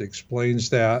shift explains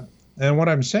that. And what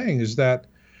I'm saying is that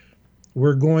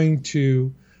we're going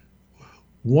to,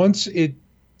 once it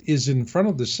is in front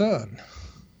of the sun,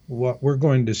 what we're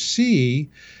going to see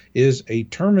is a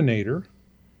terminator,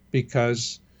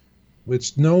 because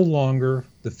it's no longer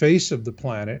the face of the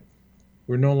planet.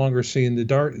 We're no longer seeing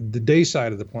the day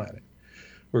side of the planet.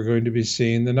 We're going to be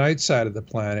seeing the night side of the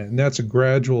planet, and that's a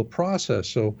gradual process.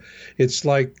 So it's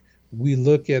like we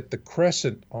look at the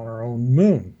crescent on our own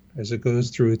moon as it goes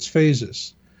through its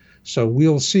phases. So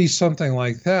we'll see something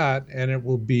like that, and it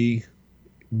will be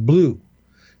blue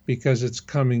because it's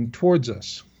coming towards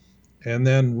us, and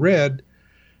then red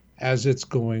as it's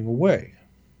going away.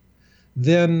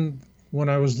 Then when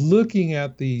I was looking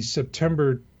at the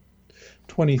September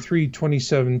 23,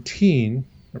 2017,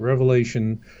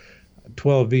 Revelation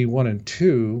 12v 1 and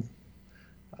 2,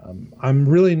 I'm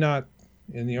really not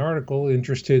in the article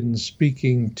interested in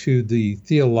speaking to the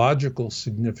theological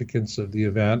significance of the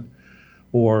event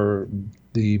or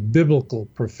the biblical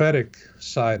prophetic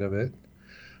side of it,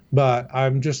 but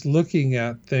I'm just looking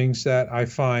at things that I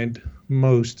find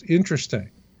most interesting.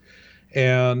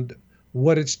 And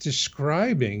what it's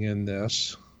describing in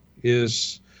this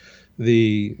is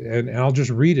and I'll just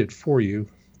read it for you,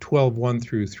 12:1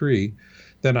 through 3.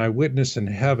 Then I witnessed in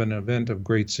heaven an event of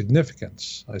great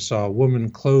significance. I saw a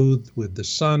woman clothed with the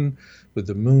sun, with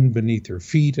the moon beneath her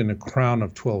feet, and a crown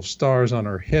of 12 stars on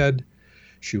her head.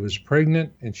 She was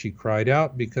pregnant, and she cried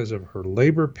out because of her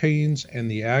labor pains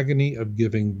and the agony of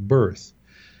giving birth.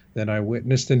 Then I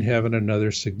witnessed in heaven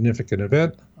another significant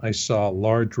event. I saw a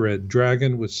large red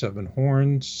dragon with 7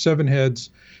 heads,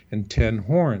 and 10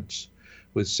 horns,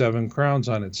 with 7 crowns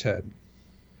on its head.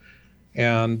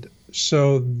 And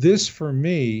so this, for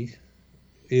me,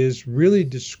 is really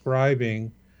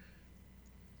describing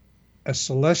a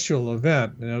celestial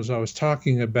event. And as I was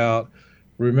talking about,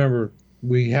 remember,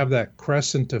 we have that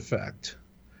crescent effect.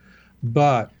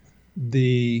 But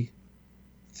the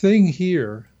thing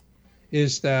here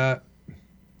is that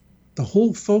the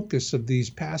whole focus of these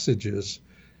passages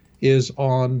is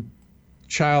on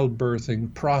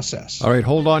childbirthing process. All right,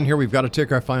 hold on here. We've got to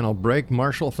take our final break.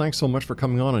 Marshall, thanks so much for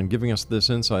coming on and giving us this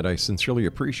insight. I sincerely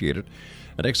appreciate it.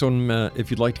 At X-Zone, if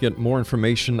you'd like to get more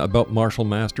information about Marshall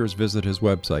Masters, visit his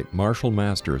website,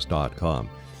 marshallmasters.com.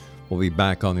 We'll be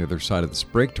back on the other side of this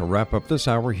break to wrap up this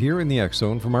hour here in the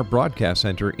X-Zone from our broadcast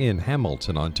center in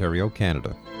Hamilton, Ontario,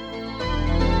 Canada.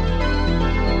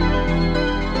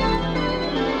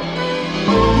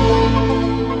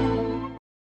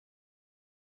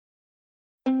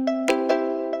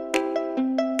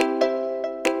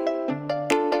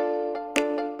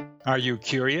 Are you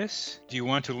curious? Do you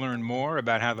want to learn more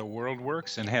about how the world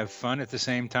works and have fun at the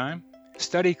same time?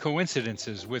 Study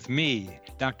coincidences with me,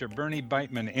 Dr. Bernie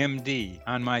Beitman, MD,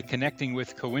 on my Connecting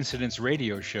with Coincidence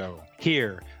radio show,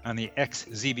 here on the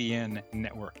XZBN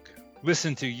network.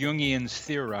 Listen to Jungians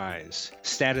theorize,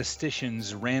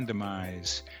 statisticians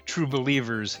randomize, true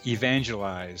believers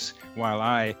evangelize, while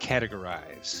I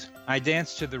categorize. I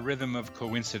dance to the rhythm of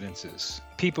coincidences.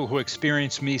 People who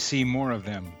experience me see more of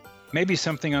them. Maybe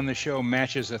something on the show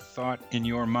matches a thought in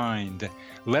your mind.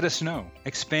 Let us know.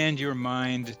 Expand your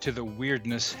mind to the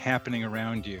weirdness happening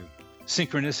around you.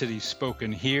 Synchronicity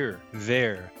spoken here,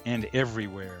 there, and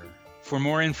everywhere. For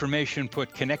more information,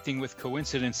 put Connecting with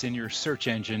Coincidence in your search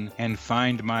engine and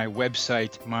find my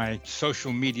website, my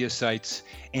social media sites,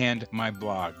 and my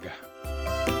blog.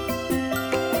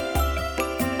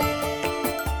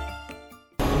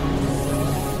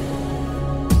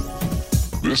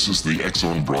 This is the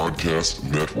X-Zone Broadcast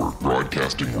Network,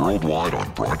 broadcasting worldwide on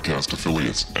broadcast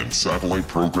affiliates and satellite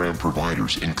program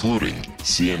providers, including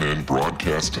CNN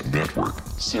Broadcast Network,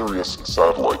 Sirius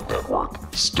Satellite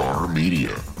Network, Star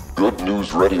Media, Good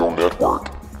News Radio Network,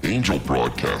 Angel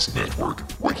Broadcast Network,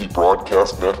 Wiki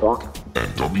Broadcast Network,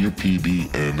 and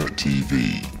WPBN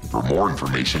TV. For more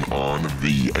information on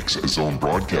the X-Zone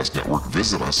Broadcast Network,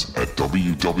 visit us at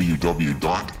www.xzbn.net.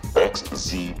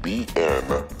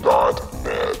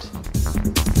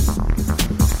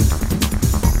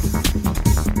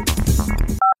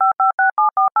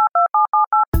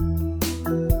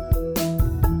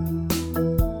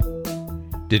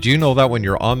 Did you know that when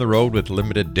you're on the road with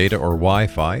limited data or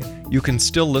Wi-Fi, you can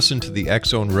still listen to the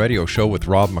X-Zone Radio Show with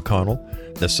Rob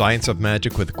McConnell, The Science of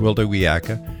Magic with Gwilda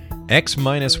Wiyaka,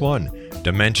 X-1,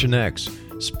 Dimension X,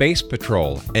 Space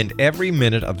Patrol, and every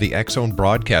minute of the X-Zone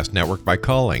Broadcast Network by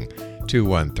calling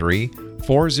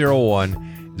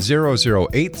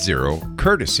 213-401-0080,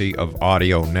 courtesy of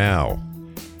Audio Now.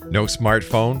 No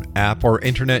smartphone, app, or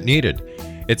internet needed.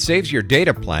 It saves your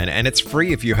data plan and it's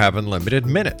free if you have unlimited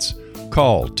minutes.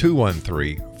 Call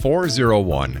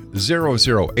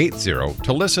 213-401-0080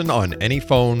 to listen on any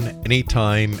phone,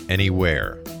 anytime,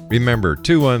 anywhere. Remember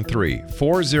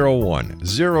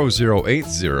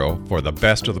 213-401-0080 for the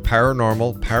best of the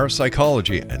paranormal,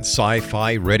 parapsychology, and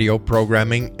sci-fi radio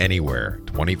programming anywhere,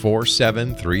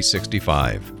 24/7,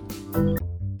 365.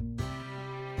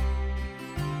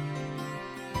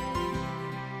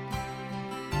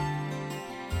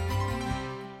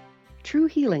 True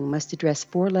healing must address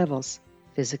 4 levels: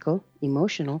 physical,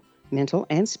 emotional, mental,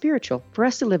 and spiritual, for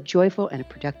us to live joyful and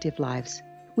productive lives.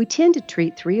 We tend to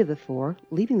treat 3 of the 4,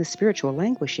 leaving the spiritual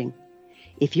languishing.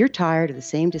 If you're tired of the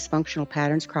same dysfunctional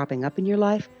patterns cropping up in your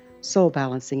life, Soul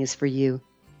Balancing is for you.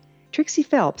 Trixie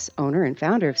Phelps, owner and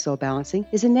founder of Soul Balancing,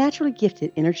 is a naturally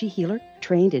gifted energy healer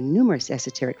trained in numerous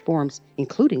esoteric forms,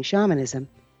 including shamanism.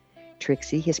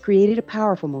 Trixie has created a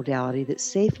powerful modality that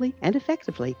safely and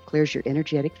effectively clears your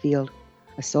energetic field.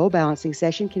 A Soul Balancing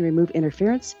session can remove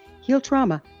interference, heal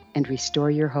trauma, and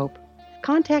restore your hope.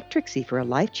 Contact Trixie for a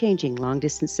life-changing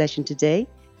long-distance session today,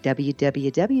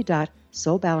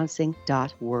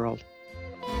 www.soulbalancing.world.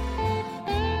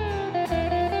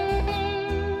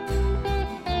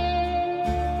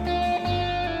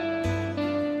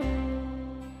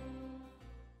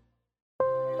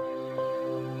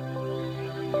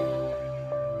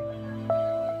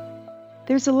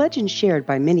 There's a legend shared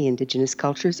by many indigenous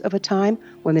cultures of a time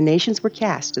when the nations were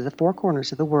cast to the 4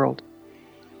 corners of the world.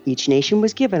 Each nation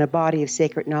was given a body of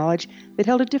sacred knowledge that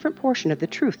held a different portion of the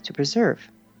truth to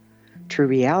preserve. True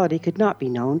reality could not be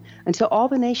known until all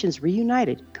the nations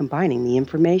reunited, combining the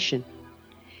information.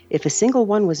 If a single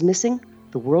one was missing,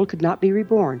 the world could not be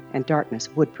reborn and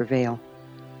darkness would prevail.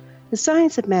 The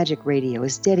Science of Magic Radio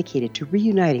is dedicated to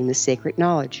reuniting the sacred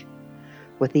knowledge.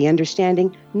 With the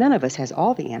understanding, none of us has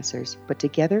all the answers, but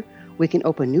together we can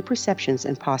open new perceptions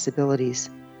and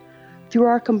possibilities. Through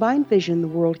our combined vision, the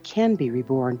world can be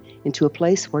reborn into a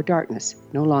place where darkness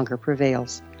no longer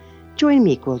prevails. Join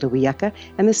me, Gwilda Wiyaka,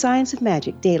 and the Science of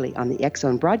Magic daily on the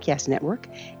X-Zone Broadcast Network,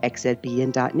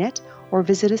 xzbn.net, or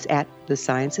visit us at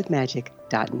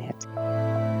thescienceofmagic.net.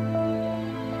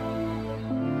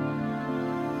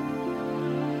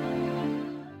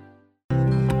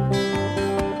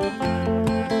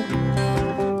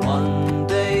 One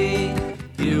day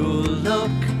you'll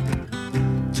look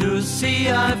to see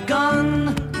I've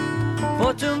gone,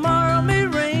 for tomorrow may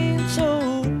rain, so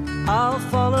I'll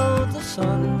follow the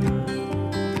sun.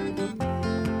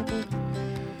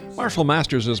 Marshall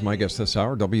Masters is my guest this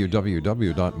hour,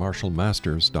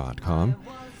 www.marshallmasters.com.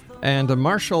 And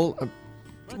Marshall,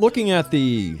 looking at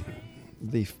the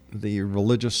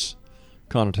religious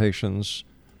connotations,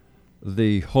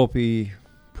 the Hopi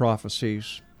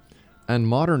prophecies, and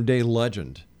modern day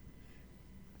legend,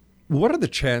 what are the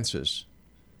chances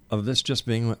of this just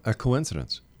being a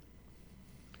coincidence?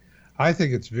 I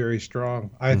think it's very strong.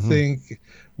 I think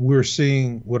we're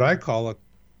seeing what I call a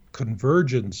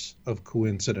convergence of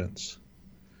coincidence,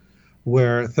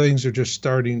 where things are just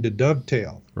starting to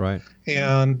dovetail. Right.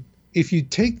 And if you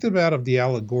take them out of the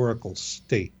allegorical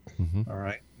state, all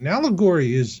right, an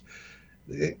allegory is,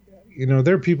 you know,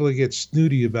 there are people that get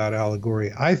snooty about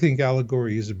allegory. I think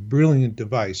allegory is a brilliant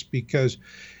device because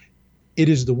it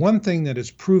is the one thing that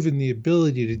has proven the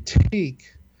ability to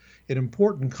take an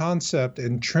important concept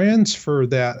and transfer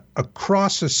that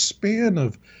across a span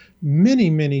of many,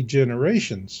 many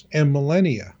generations and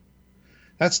millennia.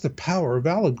 That's the power of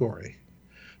allegory.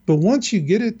 But once you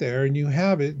get it there and you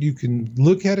have it, you can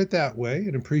look at it that way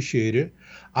and appreciate it.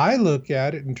 I look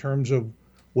at it in terms of,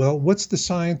 well, what's the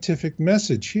scientific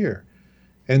message here?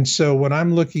 And so when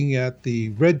I'm looking at the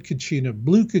red Kachina,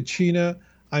 blue Kachina,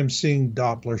 I'm seeing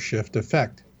Doppler shift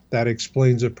effect. That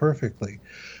explains it perfectly.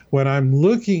 When I'm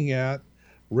looking at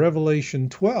Revelation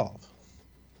 12,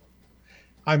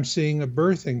 I'm seeing a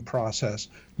birthing process,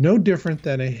 no different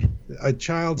than a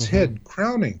child's head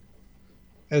crowning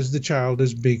as the child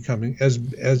is becoming, as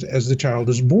the child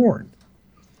is born.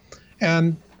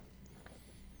 And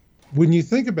when you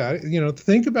think about it,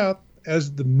 think about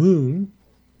as the moon,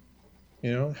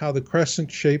 how the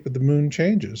crescent shape of the moon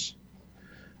changes.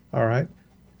 All right.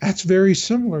 That's very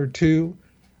similar to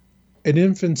an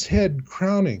infant's head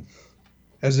crowning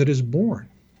as it is born.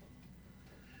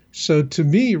 So to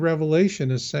me,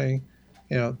 Revelation is saying,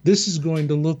 this is going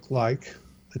to look like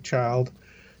a child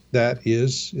that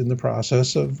is in the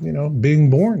process of, being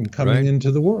born, coming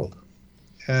into the world.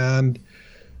 And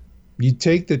you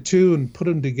take the two and put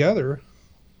them together,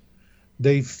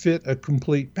 they fit a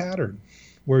complete pattern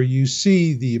where you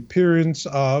see the appearance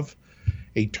of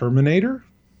a terminator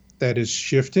that is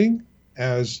shifting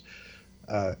as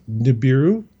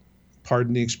Nibiru,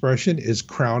 pardon the expression, is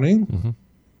crowning,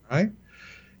 right?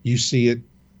 You see it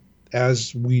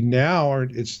as we now are,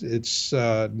 it's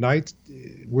night.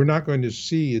 We're not going to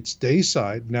see its day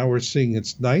side. Now we're seeing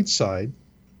its night side.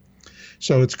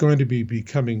 So it's going to be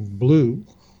becoming blue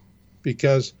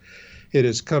because it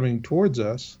is coming towards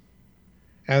us.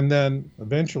 And then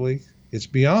eventually it's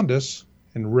beyond us,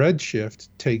 and redshift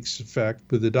takes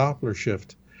effect with the Doppler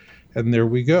shift. And there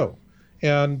we go.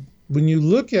 And when you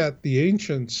look at the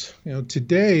ancients,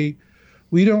 today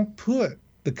we don't put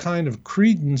the kind of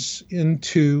credence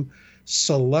into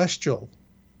celestial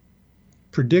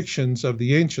predictions of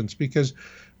the ancients because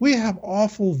we have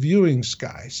awful viewing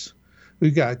skies.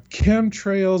 We've got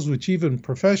chemtrails, which even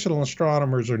professional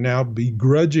astronomers are now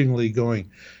begrudgingly going,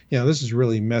 this is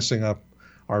really messing up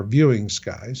our viewing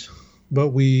skies. But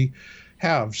we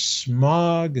have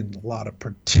smog and a lot of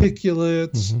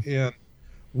particulates, and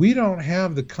we don't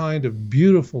have the kind of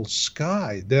beautiful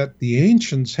sky that the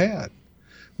ancients had.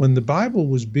 When the Bible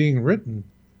was being written,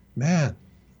 man,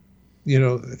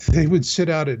 they would sit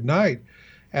out at night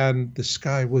and the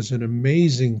sky was an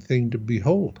amazing thing to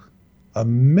behold.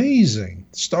 Amazing.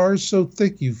 Stars so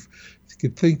thick you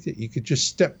could think that you could just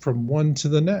step from one to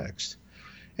the next.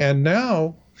 And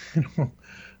now,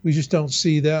 we just don't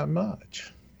see that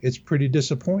much. It's pretty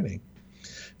disappointing.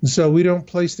 And so we don't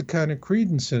place the kind of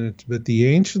credence in it, but the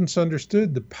ancients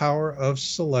understood the power of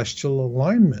celestial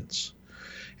alignments.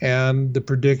 And the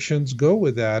predictions go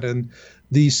with that. And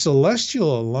the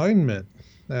celestial alignment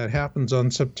that happens on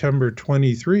September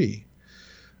 23,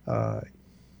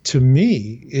 to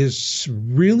me, is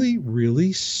really,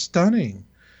 really stunning.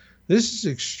 This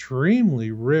is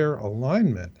extremely rare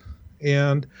alignment.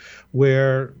 And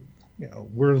where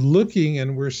we're looking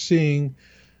and we're seeing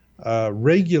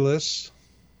Regulus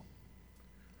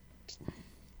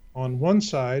on one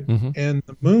side and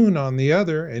the moon on the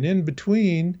other, and in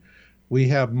between we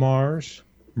have Mars,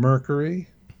 Mercury,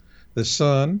 the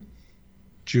sun,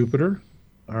 Jupiter,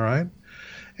 all right?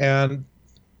 And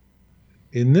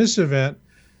in this event,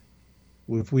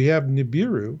 if we have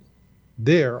Nibiru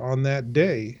there on that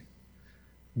day,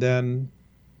 then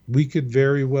we could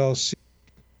very well see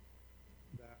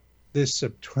that this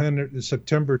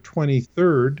September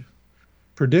 23rd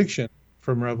prediction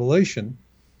from Revelation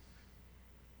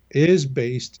is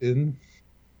based in,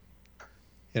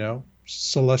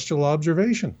 celestial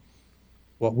observation,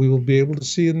 what we will be able to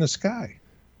see in the sky.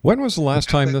 When was the last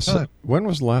time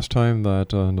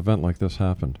that an event like this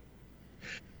happened?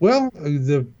 Well,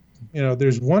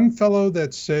 there's one fellow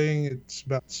that's saying it's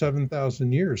about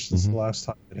 7,000 years since the last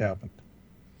time it happened.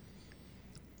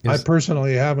 I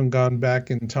personally haven't gone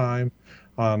back in time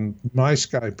on my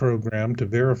Sky program to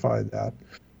verify that,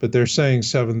 but they're saying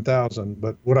 7,000.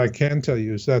 But what I can tell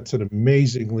you is that's an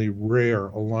amazingly rare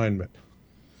alignment.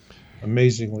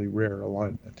 Amazingly rare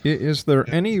alignment. Is there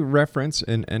any reference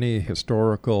in any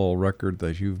historical record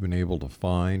that you've been able to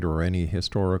find, or any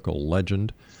historical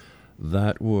legend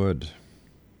that would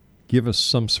give us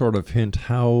some sort of hint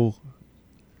how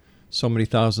so many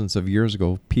thousands of years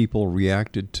ago people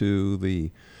reacted to the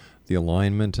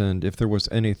alignment, and if there was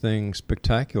anything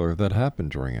spectacular that happened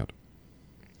during it?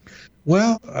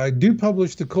 Well, I do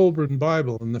publish the Colburn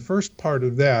Bible, and the first part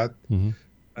of that,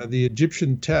 the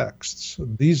Egyptian texts,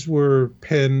 these were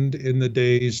penned in the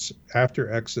days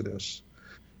after Exodus.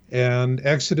 And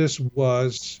Exodus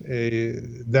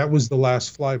that was the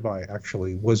last flyby,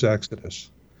 actually, was Exodus.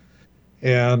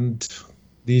 And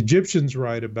the Egyptians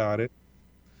write about it.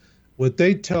 What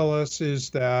they tell us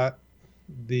is that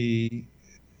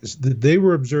they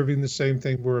were observing the same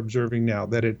thing we're observing now,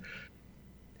 that it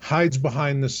hides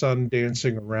behind the sun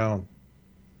dancing around.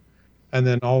 And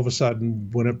then all of a sudden,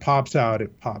 when it pops out,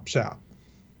 it pops out.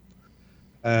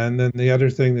 And then the other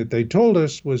thing that they told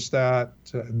us was that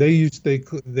they use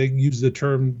the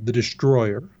term the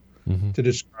destroyer to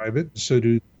describe it. So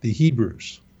do the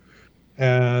Hebrews.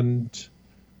 And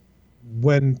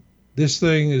when this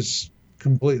thing is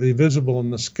completely visible in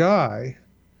the sky,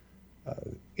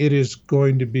 it is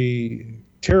going to be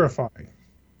terrifying.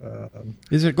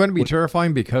 Is it going to be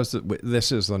terrifying because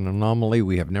this is an anomaly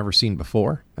we have never seen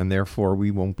before, and therefore we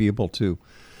won't be able to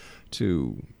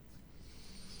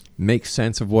make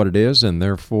sense of what it is, and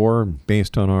therefore,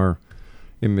 based on our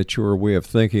immature way of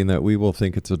thinking, that we will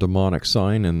think it's a demonic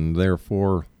sign, and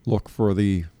therefore look for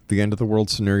the end of the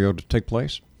world scenario to take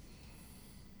place?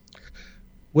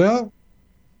 Well,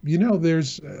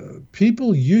 there's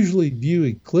people usually view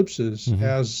eclipses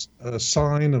as a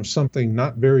sign of something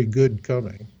not very good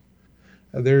coming.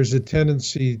 There's a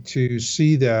tendency to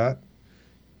see that.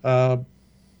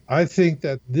 I think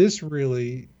that this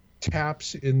really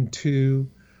taps into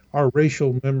our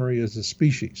racial memory as a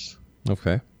species.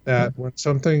 Okay. That when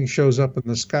something shows up in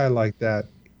the sky like that,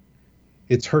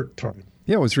 it's hurt time.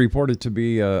 Yeah, it was reported to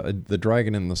be the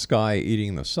dragon in the sky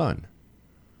eating the sun.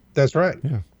 That's right.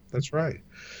 Yeah. That's right.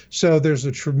 So there's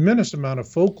a tremendous amount of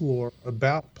folklore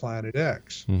about Planet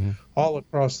X all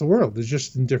across the world. It's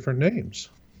just in different names.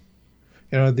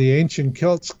 The ancient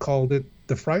Celts called it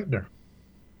the Frightener,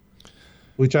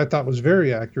 which I thought was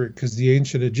very accurate because the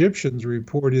ancient Egyptians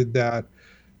reported that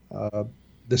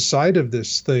the sight of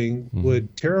this thing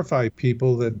would terrify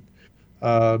people, that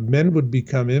men would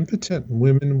become impotent and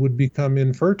women would become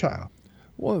infertile.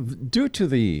 Well, due to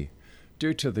the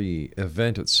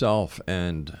event itself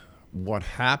and what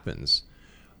happens,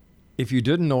 if you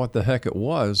didn't know what the heck it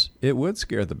was, it would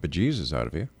scare the bejesus out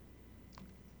of you.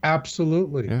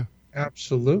 Absolutely. Yeah.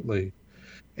 Absolutely.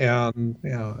 And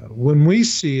when we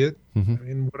see it, I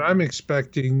mean, what I'm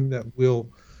expecting that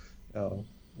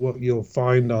what you'll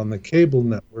find on the cable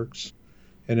networks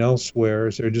and elsewhere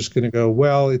is they're just going to go,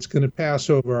 well, it's going to pass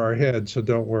over our heads, so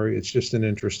don't worry, it's just an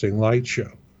interesting light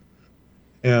show.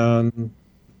 And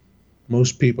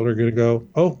most people are going to go,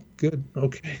 oh, good,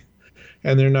 okay.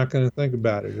 And they're not going to think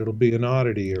about it. It'll be an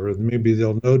oddity, or maybe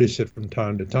they'll notice it from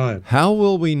time to time. How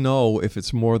will we know if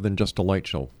it's more than just a light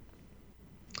show?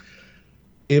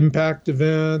 Impact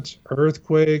events,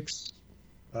 earthquakes,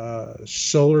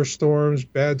 solar storms,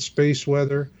 bad space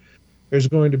weather. There's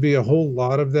going to be a whole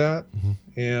lot of that.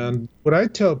 And what I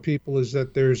tell people is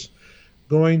that there's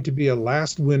going to be a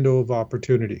last window of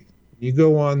opportunity. You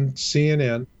go on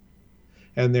CNN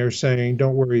and they're saying,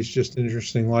 don't worry, it's just an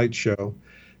interesting light show.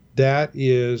 That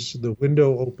is the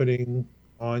window opening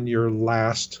on your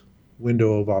last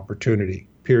window of opportunity,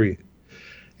 period.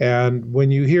 And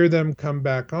when you hear them come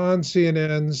back on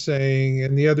CNN saying,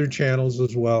 and the other channels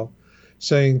as well,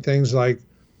 saying things like,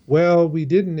 well, we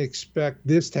didn't expect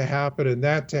this to happen and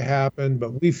that to happen,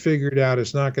 but we figured out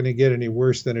it's not going to get any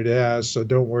worse than it has, so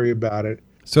don't worry about it.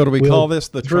 So do we call this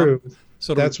the Trump?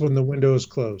 So that's when the window is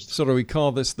closed. So do we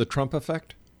call this the Trump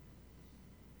effect?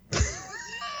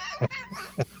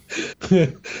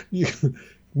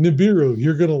 Nibiru,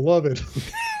 you're going to love it.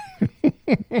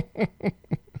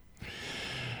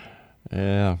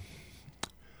 Yeah.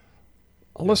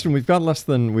 Listen, we've got less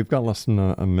than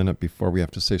a minute before we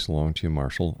have to say so long to you,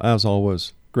 Marshall. As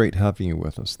always, great having you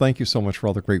with us. Thank you so much for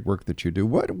all the great work that you do.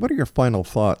 What are your final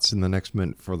thoughts in the next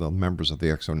minute for the members of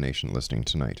the X Zone Nation listening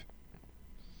tonight?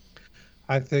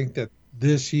 I think that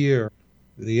this year,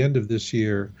 the end of this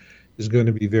year, is going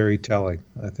to be very telling.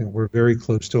 I think we're very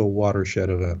close to a watershed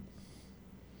event.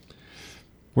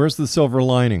 Where's the silver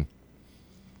lining?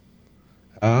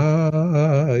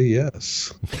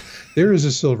 Yes. There is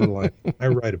a silver lining. I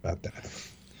write about that.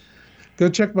 Go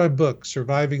check my book,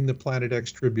 Surviving the Planet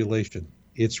X Tribulation.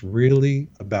 It's really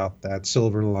about that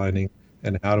silver lining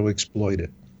and how to exploit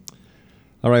it.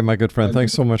 All right, my good friend.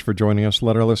 Thanks so much for joining us.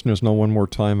 Let our listeners know one more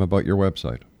time about your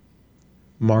website.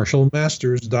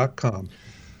 MarshallMasters.com.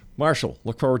 Marshall,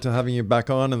 look forward to having you back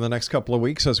on in the next couple of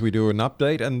weeks as we do an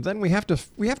update, and then we have to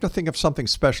think of something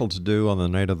special to do on the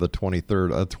night of the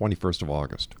 21st of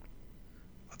August.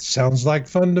 Sounds like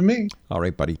fun to me. All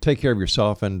right, buddy. Take care of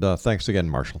yourself, and thanks again,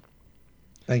 Marshall.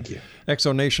 Thank you. X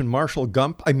Zone Nation, Marshall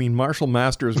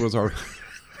Masters was our...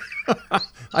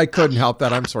 I couldn't help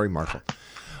that. I'm sorry, Marshall.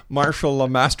 Marshall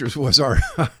Masters was our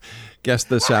guest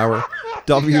this hour.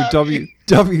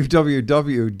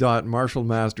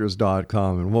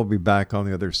 www.marshallmasters.com, and we'll be back on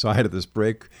the other side of this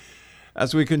break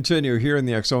As we continue here in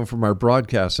the X Zone from our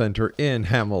broadcast center in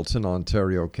Hamilton,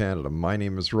 Ontario, Canada. My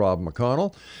name is Rob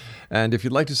McConnell, and if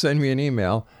you'd like to send me an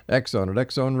email,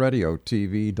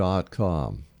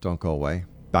 xzone@xzoneradiotv.com. Don't go away.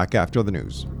 Back after the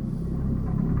news.